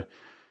willing to.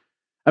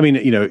 I mean,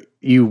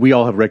 we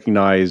all have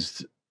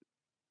recognized,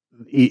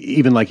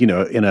 even like in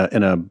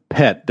a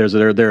pet,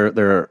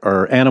 there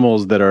are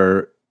animals that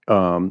are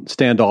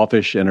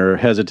standoffish and are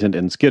hesitant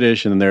and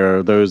skittish, and there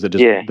are those that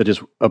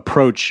just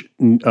approach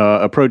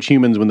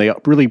humans when they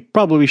really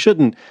probably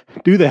shouldn't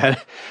do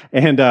that.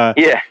 And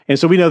and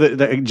so we know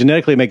that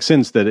genetically it makes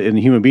sense that in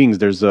human beings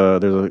there's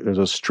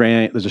a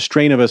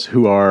strain of us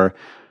who are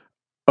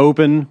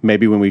open,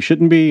 maybe when we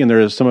shouldn't be, and there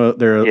are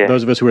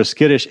those of us who are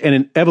skittish. And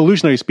in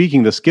evolutionary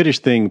speaking, the skittish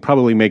thing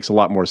probably makes a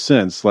lot more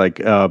sense.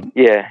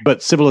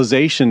 But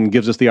civilization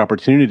gives us the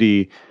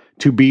opportunity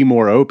to be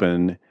more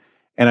open,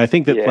 and I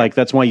think that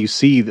that's why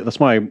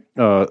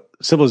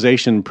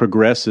civilization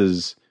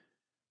progresses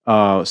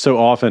so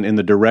often in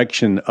the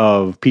direction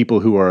of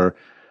people who are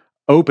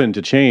open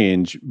to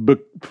change, but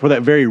for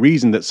that very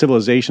reason that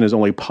civilization is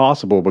only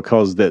possible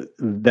because that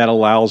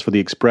allows for the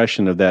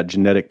expression of that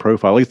genetic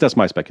profile. At least that's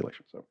my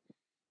speculation. So.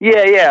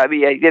 Yeah.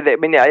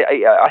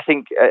 I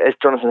think, as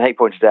Jonathan Haidt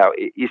pointed out,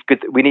 it's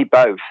good that we need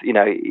both.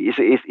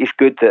 It's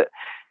good that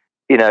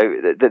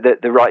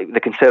the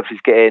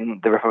Conservatives get in,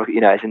 the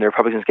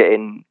Republicans get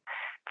in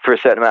for a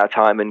certain amount of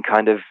time and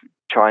kind of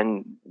try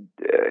and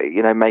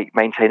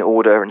maintain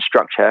order and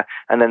structure,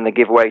 and then they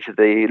give way to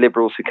the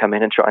liberals who come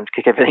in and try and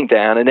kick everything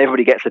down, and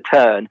everybody gets a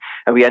turn,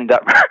 and we end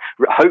up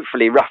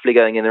hopefully roughly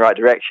going in the right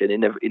direction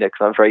in a kind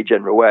of very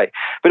general way.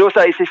 But also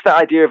it's just that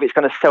idea of it's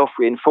kind of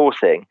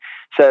self-reinforcing.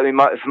 So I mean,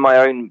 for my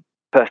own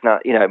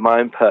personality,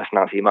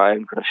 my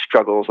own kind of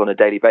struggles on a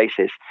daily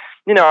basis,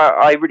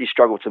 I really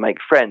struggle to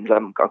make friends.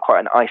 I'm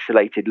quite an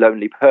isolated,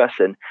 lonely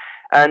person,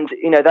 and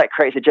that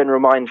creates a general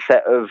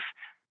mindset of,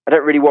 I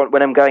don't really want,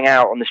 when I'm going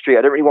out on the street,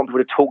 I don't really want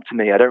people to talk to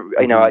me. I don't,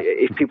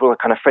 if people are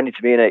kind of friendly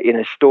to me in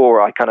a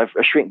store, I kind of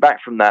shrink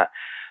back from that.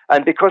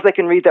 And because they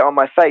can read that on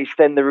my face,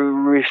 then the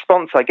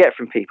response I get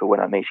from people when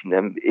I'm meeting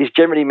them is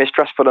generally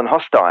mistrustful and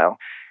hostile.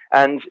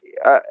 And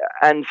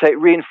so it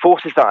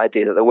reinforces that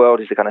idea that the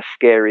world is a kind of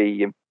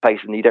scary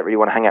place, and you don't really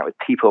want to hang out with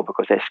people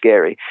because they're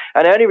scary.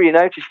 And I only really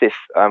noticed this,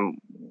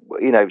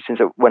 since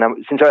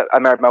I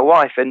married my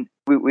wife, and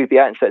we'd be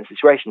out in certain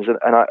situations,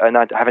 and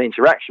I'd have an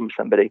interaction with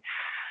somebody.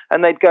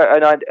 And they'd go,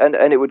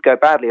 and it would go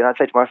badly. And I'd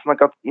say to my wife, "Oh my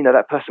God,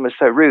 that person was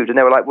so rude." And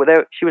they were like,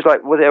 she was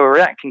like, they were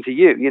reacting to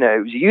you. It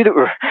was you that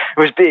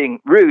was being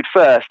rude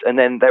first, and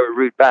then they were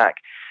rude back.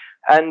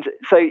 And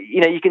so,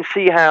 you can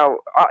see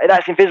how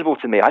that's invisible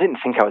to me. I didn't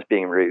think I was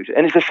being rude.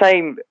 And it's the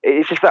same.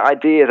 It's just that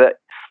idea that,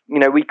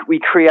 we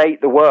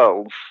create the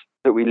worlds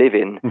that we live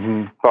in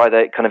by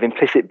the kind of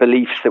implicit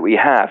beliefs that we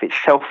have. It's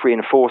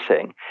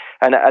self-reinforcing,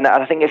 and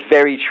I think it's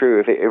very true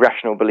of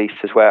irrational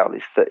beliefs as well.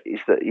 Is that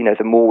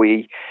the more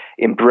we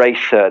embrace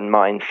certain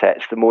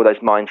mindsets, the more those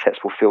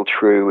mindsets will feel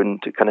true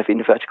and to kind of, in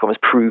inverted commas,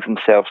 prove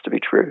themselves to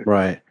be true.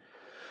 Right.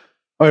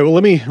 All right. Well,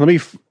 let me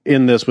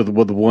end this with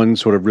one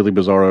sort of really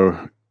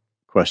bizarro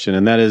question,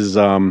 and that is,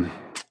 and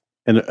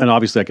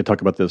obviously I could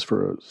talk about this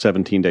for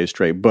 17 days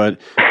straight, but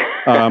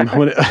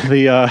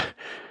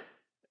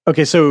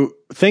okay, so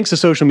thanks to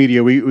social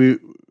media, we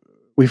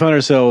find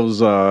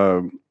ourselves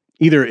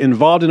either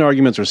involved in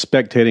arguments or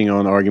spectating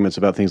on arguments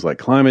about things like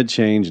climate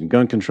change and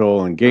gun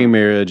control and gay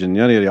marriage and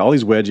yada, yada, all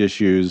these wedge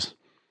issues.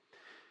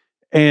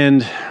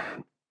 And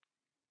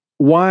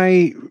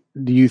why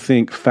do you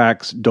think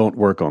facts don't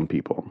work on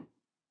people?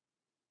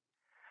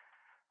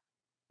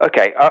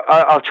 Okay,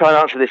 I'll try and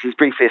answer this as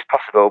briefly as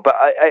possible, but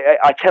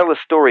I tell a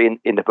story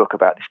in the book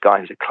about this guy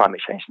who's a climate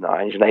change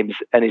denier,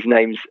 and his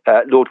name's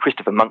Lord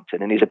Christopher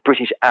Monckton, and he's a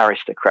British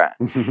aristocrat,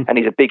 and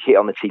he's a big hit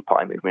on the Tea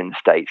Party movement in the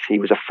States. He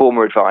was a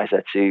former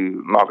advisor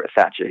to Margaret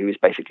Thatcher, who was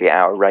basically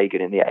our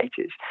Reagan in the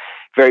 80s.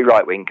 Very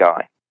right-wing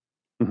guy.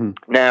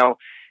 Now,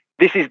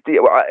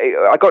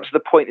 I got to the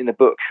point in the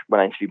book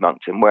when I interviewed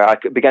Monckton where I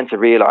began to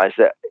realize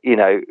that,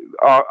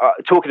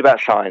 talking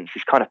about science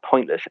is kind of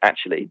pointless,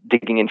 actually,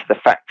 digging into the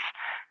facts,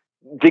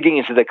 digging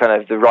into the kind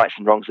of the rights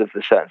and wrongs of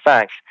the certain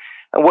facts.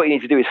 And what you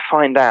need to do is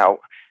find out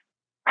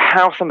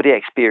how somebody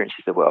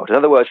experiences the world. In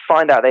other words,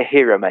 find out their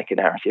hero-maker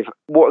narrative.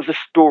 What is the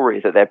story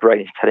that their brain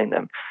is telling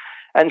them?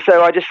 And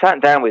so I just sat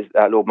down with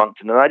Lord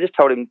Monckton, and I just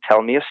told him,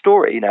 tell me a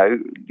story, tell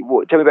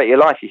me about your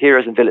life, your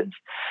heroes and villains.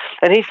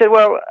 And he said,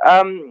 well,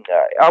 I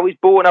was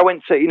born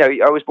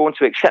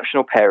to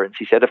exceptional parents.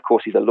 He said, of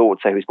course, he's a lord,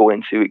 so he was born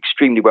into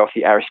extremely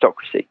wealthy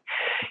aristocracy.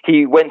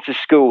 He went to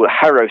school,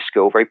 Harrow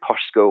School, very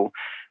posh school,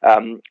 at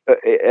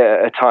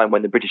a time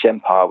when the British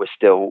Empire was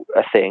still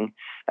a thing.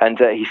 And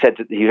he said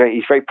that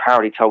he's very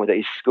proudly told me that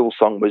his school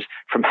song was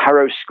 "From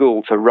Harrow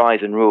School to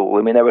Rise and Rule."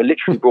 I mean, they were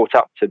literally brought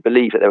up to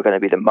believe that they were going to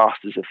be the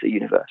masters of the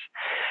universe.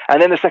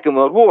 And then the Second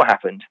World War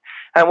happened.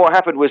 And what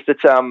happened was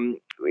that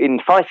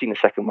in fighting the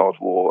Second World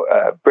War,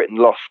 Britain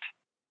lost.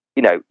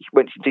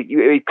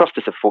 It cost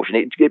us a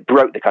fortune. It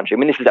broke the country. I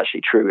mean, this is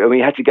actually true. I mean, we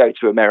had to go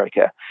to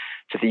America,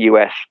 to the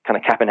US, kind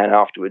of cap in hand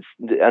afterwards,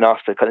 and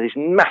ask for kind of this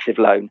massive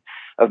loan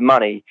of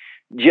money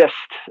just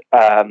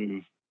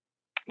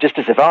just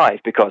to survive,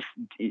 because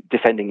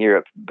defending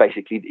Europe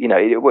basically,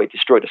 it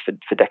destroyed us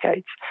for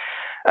decades.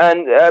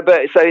 And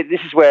but so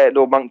this is where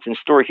Lord Monckton's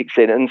story kicks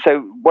in. And so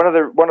one of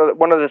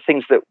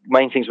the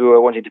main things we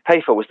were wanting to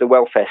pay for was the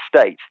welfare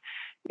state.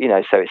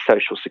 So it's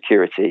social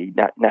security,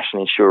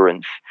 national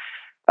insurance,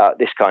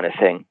 this kind of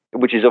thing,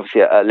 which is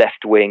obviously a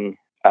left wing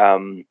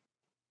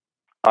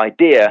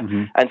idea.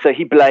 Mm-hmm. And so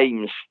he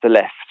blames the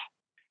left.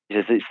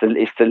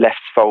 It's the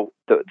left's fault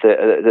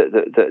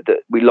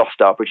that we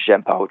lost our British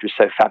Empire, which was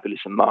so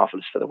fabulous and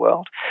marvelous for the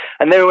world.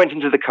 And then we went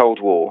into the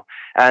Cold War,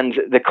 and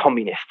the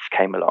communists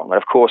came along.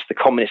 And of course, the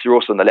communists are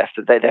also on the left.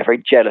 They're very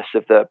jealous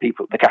of the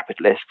people, the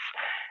capitalists,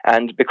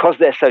 and because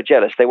they're so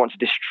jealous, they want to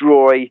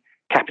destroy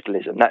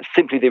capitalism. That's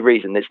simply the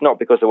reason. It's not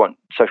because they want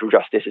social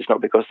justice. It's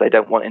not because they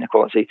don't want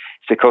inequality.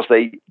 It's because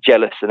they're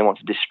jealous and they want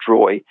to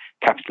destroy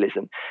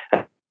capitalism.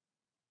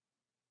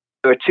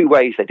 There are two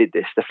ways they did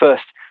this. The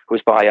first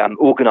was by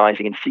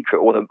organising in secret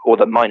all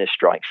the miners'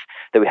 strikes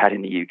that we had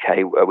in the UK,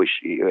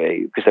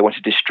 because they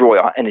wanted to destroy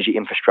our energy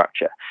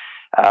infrastructure.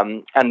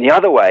 And the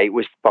other way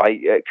was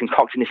by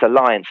concocting this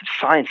alliance of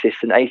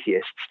scientists and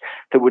atheists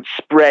that would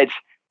spread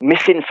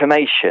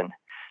misinformation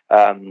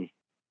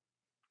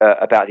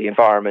about the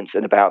environment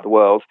and about the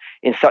world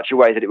in such a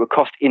way that it would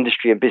cost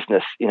industry and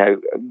business,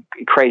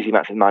 crazy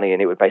amounts of money,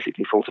 and it would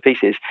basically fall to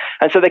pieces.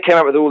 And so they came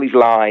up with all these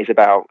lies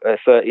about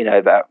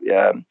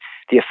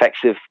the effects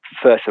of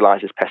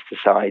fertilizers,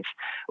 pesticides,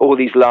 all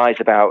these lies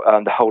about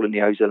the hole in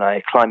the ozone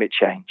layer, climate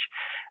change.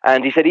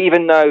 And he said,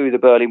 even though the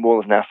Berlin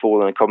Wall has now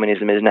fallen and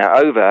communism is now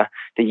over,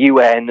 the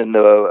UN and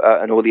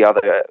all the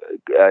other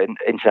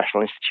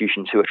international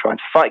institutions who are trying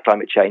to fight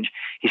climate change,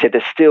 he said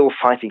they're still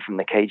fighting from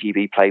the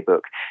KGB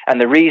playbook. And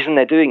the reason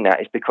they're doing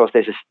that is because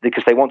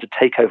they want to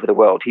take over the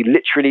world. He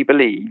literally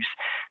believes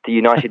the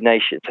United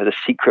Nations has a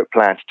secret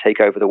plan to take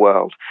over the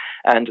world.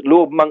 And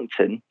Lord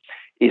Monckton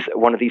is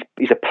one of these.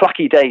 He's a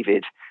plucky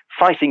David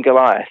fighting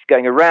Goliath,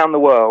 going around the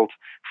world,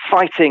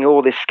 fighting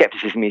all this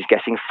skepticism he's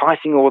getting,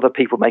 fighting all the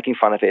people making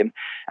fun of him,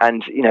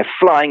 and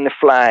flying the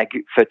flag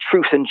for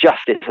truth and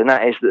justice, and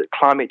that is that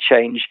climate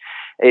change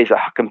is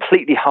a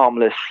completely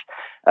harmless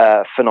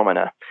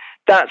phenomena.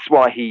 That's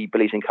why he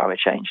believes in climate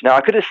change. Now,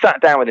 I could have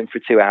sat down with him for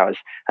 2 hours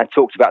and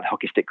talked about the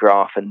hockey stick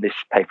graph and this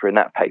paper and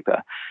that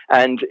paper,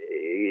 and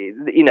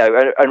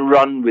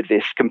run with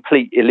this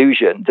complete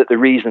illusion that the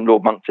reason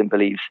Lord Monckton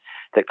believes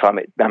that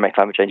man-made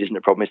climate change isn't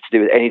a problem is to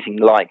do with anything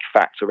like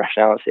facts or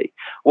rationality.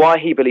 Why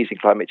he believes in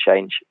climate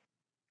change,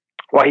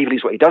 why he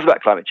believes what he does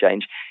about climate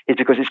change, is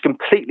because it's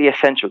completely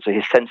essential to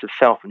his sense of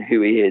self and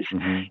who he is.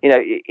 Mm-hmm.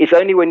 It's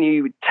only when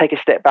you take a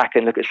step back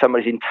and look at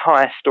somebody's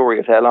entire story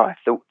of their life,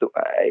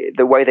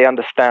 the way they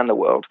understand the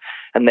world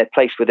and their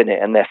place within it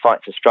and their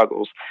fights and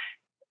struggles,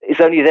 it's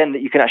only then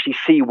that you can actually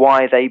see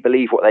why they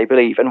believe what they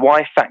believe and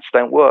why facts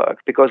don't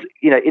work. Because,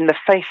 in the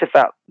face of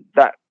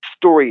that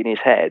story in his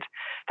head,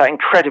 that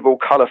incredible,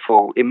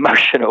 colourful,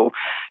 emotional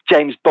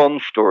James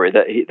Bond story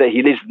that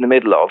he lives in the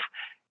middle of,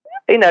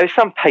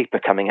 some paper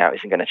coming out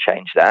isn't going to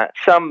change that.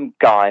 Some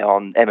guy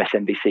on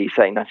MSNBC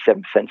saying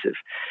 97% of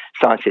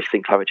scientists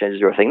think climate change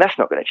is a real thing, that's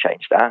not going to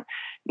change that.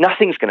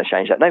 Nothing's going to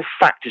change that. No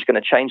fact is going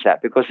to change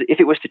that, because if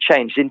it was to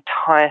change, his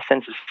entire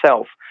sense of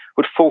self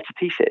would fall to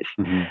pieces.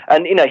 Mm-hmm.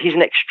 And, he's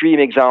an extreme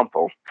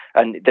example.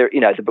 And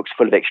the book's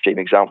full of extreme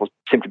examples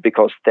simply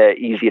because they're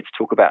easier to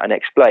talk about and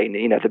explain.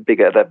 The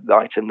bigger the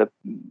light and the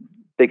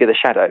bigger the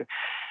shadow.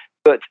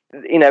 But,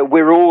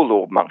 we're all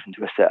Lord Monckton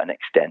to a certain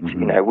extent.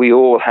 Mm-hmm. We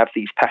all have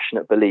these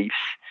passionate beliefs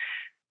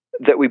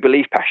that we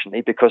believe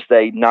passionately because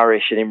they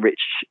nourish and enrich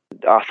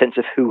our sense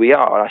of who we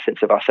are, our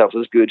sense of ourselves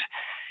as good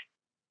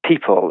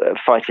people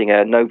fighting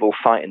a noble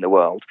fight in the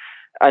world.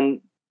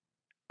 And,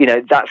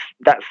 that's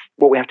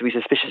what we have to be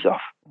suspicious of.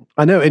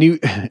 I know,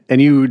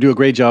 and you do a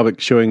great job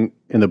at showing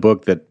in the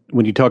book that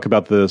when you talk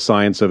about the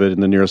science of it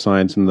and the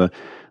neuroscience and the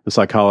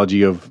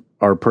psychology of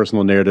our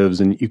personal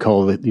narratives, and you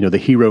call it, the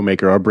hero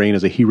maker, our brain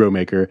is a hero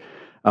maker.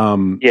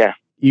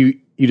 You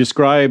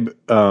describe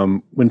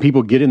when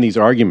people get in these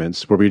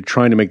arguments where we're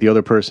trying to make the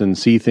other person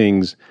see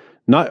things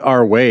not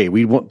our way.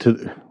 We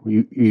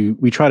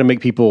try to make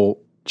people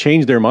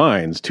change their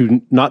minds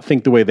to not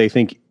think the way they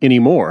think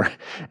anymore.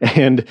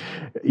 And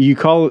you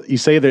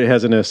say that it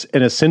has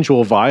an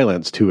essential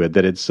violence to it,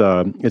 that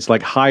it's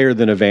like higher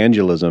than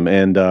evangelism.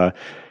 And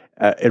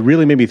it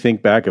really made me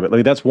think back of it.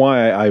 Like, that's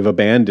why I've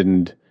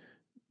abandoned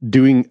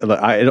doing.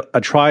 I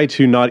try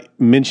to not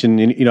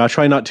mention. I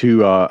try not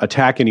to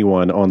attack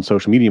anyone on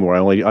social media more.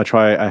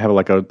 I have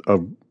like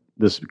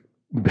this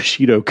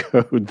Bushido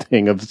code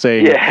thing of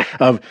saying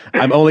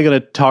I'm only going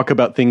to talk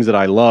about things that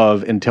I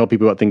love and tell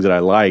people about things that I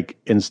like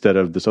instead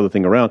of this other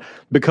thing around,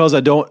 because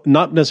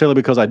not necessarily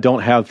because I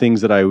don't have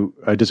things that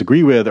I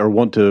disagree with or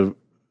want to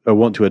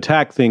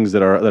attack things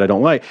that I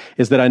don't like.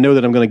 Is that I know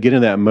that I'm going to get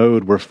in that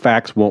mode where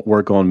facts won't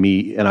work on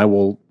me and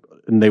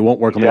they won't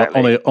work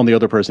on the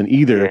other person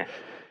either. Yeah.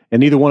 And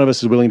neither one of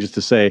us is willing just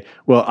to say,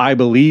 well, I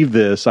believe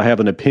this, I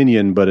have an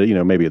opinion, but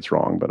maybe it's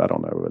wrong, but I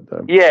don't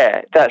know.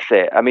 Yeah, that's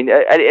it. I mean,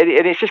 and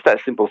it's just that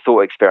simple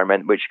thought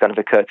experiment which kind of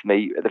occurred to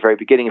me at the very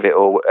beginning of it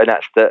all, and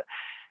that's that,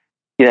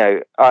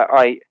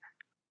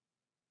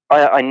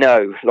 I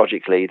know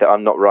logically that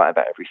I'm not right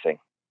about everything.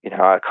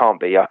 I can't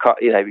be. I can't.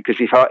 Because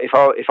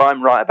if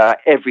I'm right about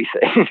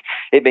everything,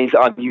 it means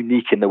that I'm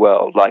unique in the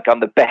world. Like I'm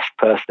the best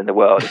person in the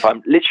world. If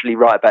I'm literally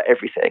right about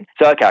everything,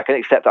 so okay, I can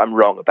accept that I'm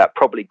wrong about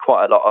probably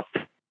quite a lot of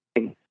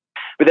things.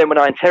 But then when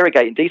I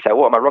interrogate in detail,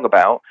 what am I wrong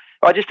about?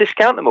 I just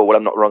discount them all. Well,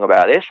 I'm not wrong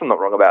about this. I'm not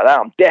wrong about that.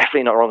 I'm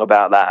definitely not wrong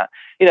about that.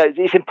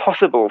 It's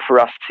impossible for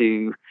us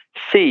to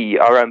see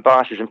our own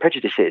biases and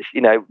prejudices.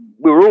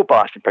 We're all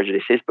biased and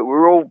prejudices, but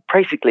we're all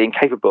basically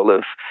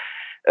incapable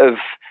of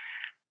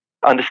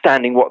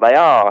understanding what they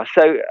are.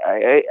 So,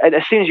 and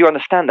as soon as you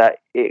understand that,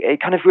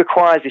 it kind of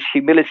requires this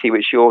humility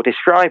which you're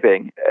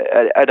describing,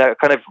 and a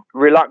kind of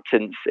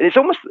reluctance. It's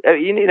almost,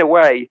 in a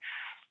way,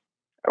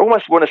 I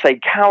almost want to say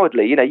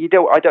cowardly. And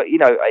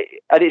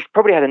it's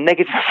probably had a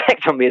negative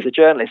effect on me as a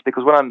journalist,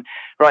 because when I'm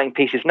writing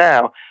pieces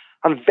now,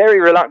 I'm very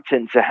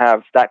reluctant to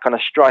have that kind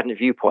of strident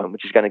viewpoint,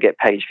 which is going to get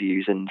page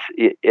views and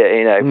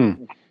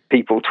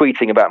people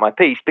tweeting about my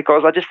piece,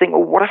 because I just think,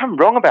 well, what if I'm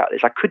wrong about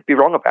this? I could be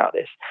wrong about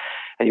this,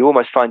 and you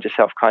almost find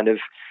yourself kind of,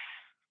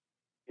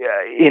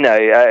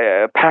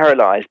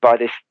 paralyzed by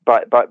this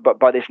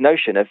by this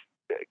notion of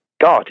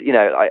God.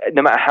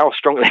 No matter how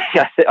strongly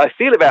I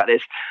feel about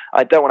this,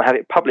 I don't want to have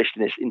it published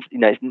in this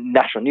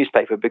national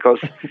newspaper, because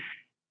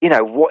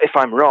what if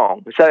I'm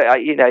wrong? So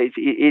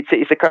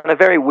it's a kind of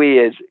very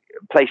weird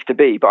place to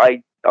be, but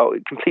I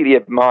completely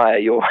admire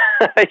your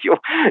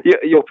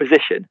your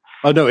position.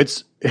 Oh no,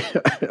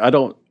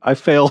 I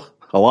fail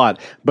a lot,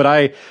 but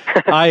I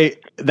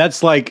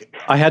that's like,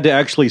 I had to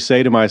actually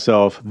say to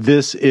myself,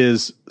 this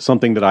is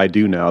something that I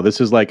do now.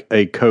 This is like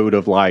a code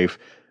of life.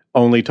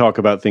 Only talk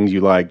about things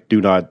you like.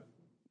 Do not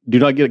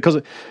get it,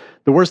 because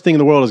the worst thing in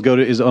the world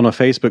is on a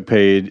Facebook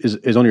page,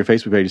 is on your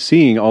Facebook page,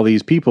 seeing all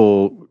these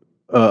people,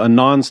 a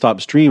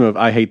nonstop stream of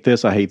I hate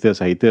this, I hate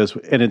this, I hate this,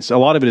 and it's a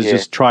lot of it is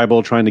just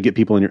tribal, trying to get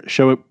people in your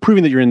show,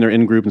 proving that you're in their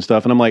in group and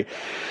stuff. And I'm like,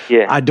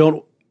 I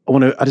don't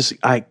want to. I just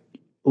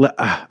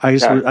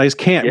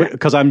can't,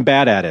 because I'm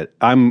bad at it.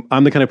 I'm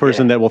the kind of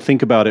person that will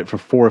think about it for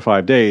 4 or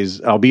 5 days.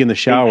 I'll be in the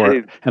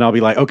shower and I'll be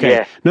like,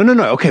 okay, no.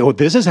 Okay, well,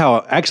 this is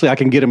how actually I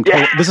can get him.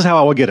 This is how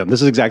I will get him.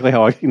 This is exactly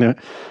how I.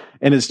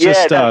 And it's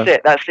just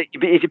that's it.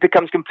 It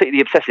becomes completely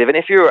obsessive. And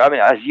if you're,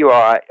 as you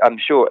are, I'm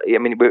sure.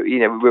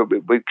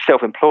 We're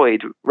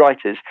self-employed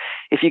writers.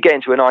 If you get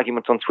into an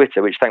argument on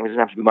Twitter, which thankfully doesn't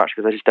have to be much,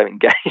 because I just don't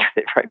engage with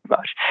it very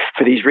much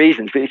for these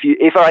reasons. But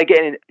if I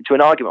get into an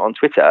argument on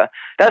Twitter,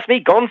 that's me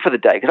gone for the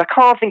day, because I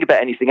can't think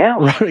about anything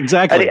else. Right,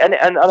 exactly.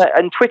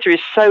 And Twitter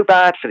is so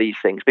bad for these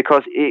things,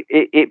 because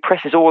it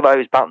presses all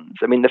those buttons.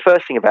 I mean, the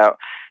first thing about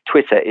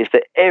Twitter is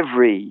that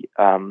every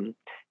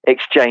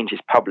exchange is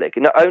public,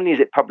 and not only is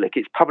it public,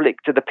 it's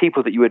public to the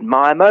people that you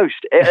admire most.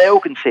 They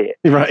all can see it.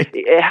 Right.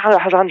 It has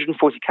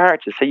 140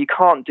 characters, so you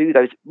can't do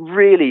those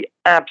really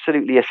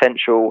absolutely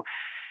essential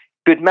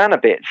good manner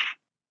bits.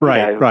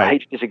 Right. I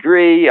hate to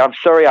disagree. I'm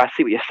sorry. I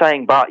see what you're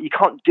saying, but you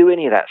can't do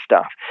any of that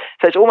stuff.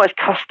 So it's almost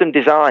custom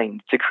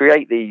designed to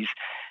create these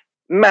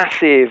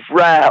massive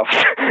rows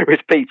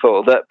with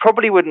people that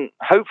hopefully wouldn't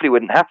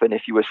happen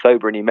if you were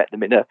sober and you met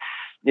them in a,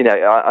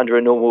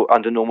 under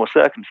normal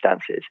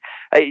circumstances.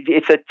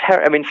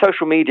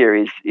 Social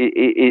media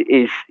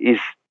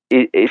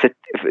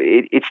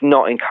it's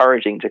not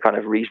encouraging to kind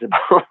of reasonable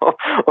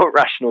or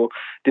rational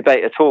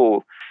debate at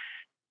all.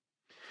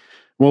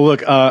 Well,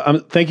 look,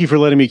 thank you for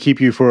letting me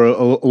keep you for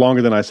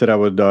longer than I said I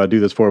would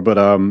do this for, but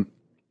and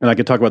I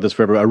could talk about this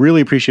forever. I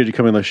really appreciate you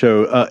coming on the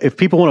show. If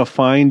people want to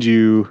find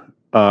you,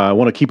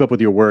 want to keep up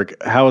with your work,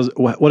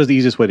 what is the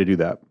easiest way to do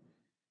that?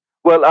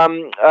 Well,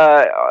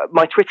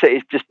 my Twitter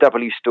is just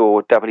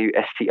WStorr,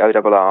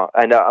 WSTORR,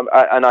 and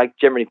I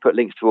generally put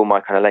links to all my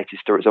kind of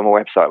latest stories on my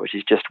website, which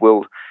is just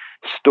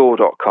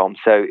willstorr.com.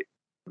 So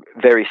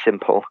very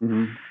simple.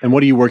 Mm-hmm. And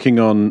what are you working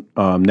on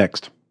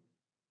next?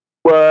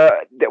 Well,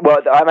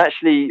 I'm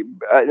actually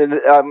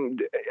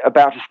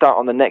about to start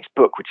on the next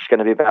book, which is going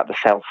to be about the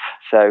self.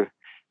 So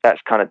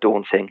that's kind of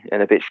daunting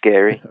and a bit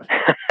scary,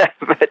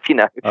 but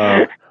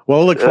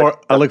Well,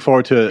 I look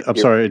forward to it. I'm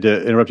sorry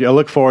to interrupt you. I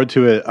look forward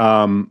to it.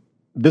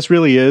 This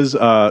really is,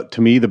 to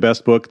me, the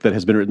best book that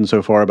has been written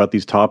so far about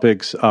these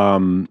topics,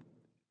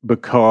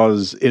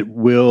 because it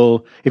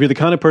will, if you're the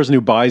kind of person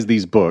who buys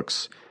these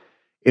books,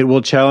 it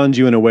will challenge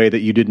you in a way that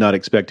you did not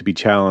expect to be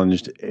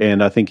challenged,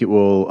 and I think it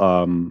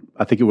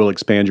will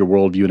expand your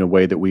worldview in a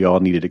way that we all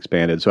needed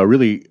expanded. So I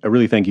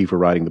really thank you for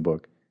writing the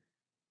book.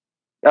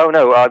 Oh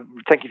no,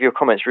 thank you for your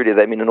comments. Really,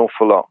 they mean an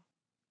awful lot.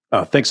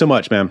 Thanks so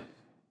much, man.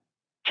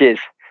 Cheers.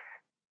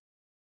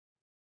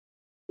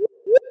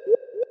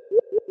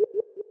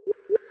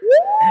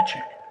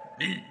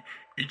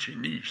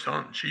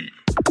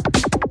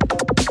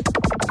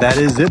 That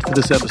is it for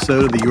this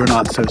episode of the You're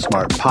Not So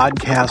Smart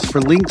podcast.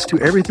 For links to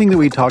everything that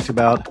we talked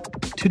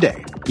about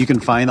today, you can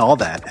find all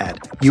that at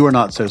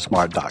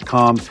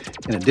youarenotsosmart.com.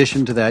 In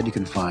addition to that, you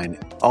can find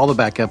all the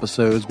back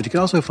episodes, but you can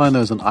also find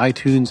those on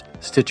iTunes,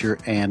 Stitcher,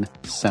 and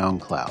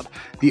SoundCloud.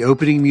 The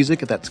opening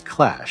music, that's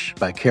Clash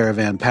by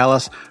Caravan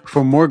Palace.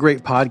 For more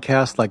great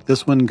podcasts like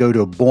this one, go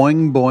to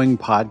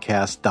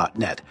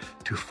boingboingpodcast.net.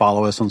 To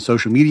follow us on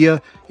social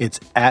media, it's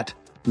at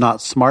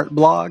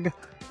NotSmartBlog,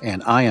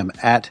 and I am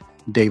at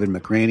David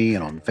McRaney,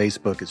 and on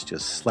Facebook, it's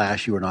just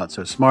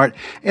 /YouAreNotSoSmart.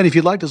 And if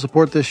you'd like to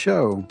support this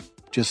show,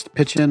 just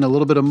pitch in a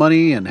little bit of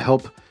money and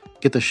help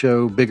get the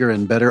show bigger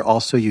and better.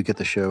 Also, you get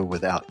the show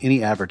without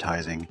any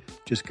advertising.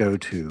 Just go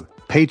to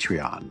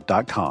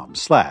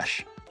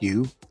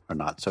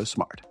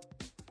patreon.com/YouAreNotSoSmart.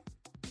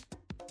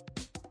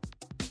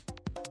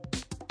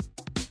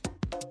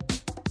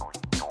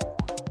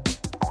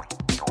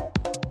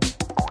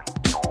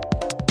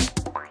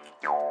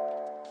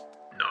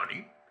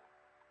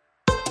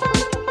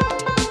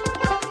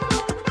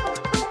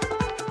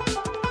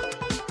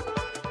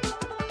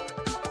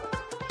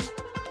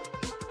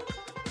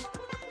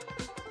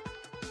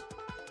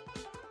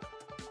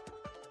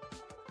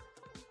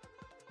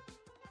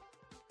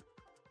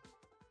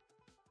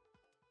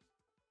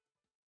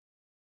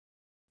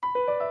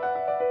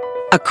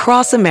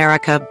 Across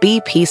America,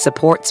 BP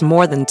supports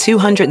more than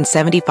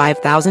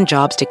 275,000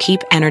 jobs to keep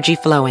energy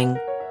flowing.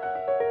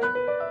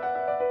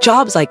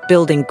 Jobs like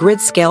building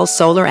grid-scale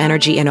solar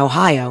energy in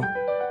Ohio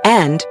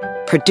and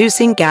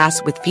producing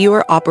gas with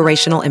fewer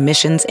operational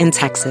emissions in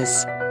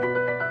Texas.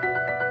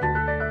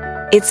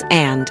 It's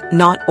and,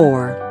 not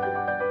or.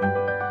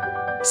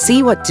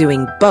 See what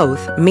doing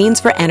both means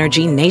for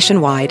energy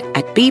nationwide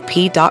at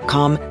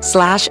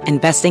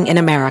bp.com/investing in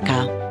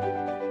America.